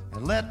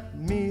 And let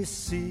me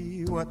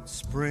see what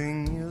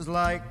spring is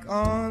like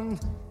on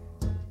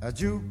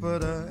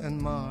Jupiter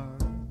and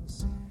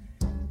Mars.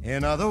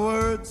 In other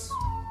words,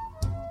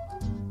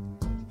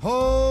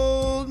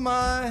 hold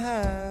my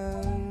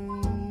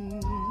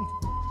hand.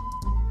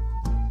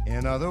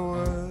 In other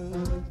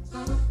words,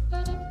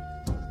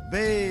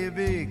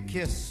 baby,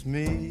 kiss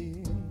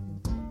me.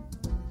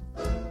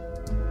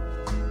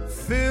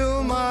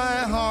 Fill my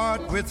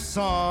heart with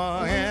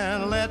song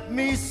and let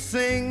me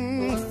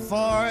sing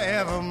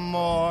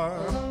forevermore.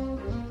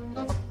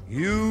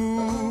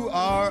 You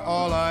are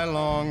all I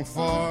long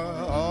for,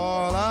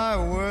 all I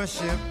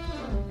worship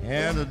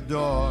and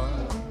adore.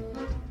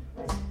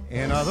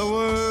 In other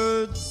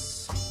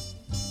words,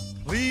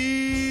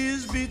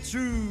 please be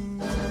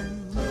true.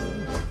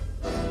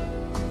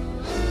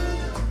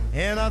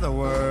 In other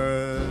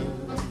words,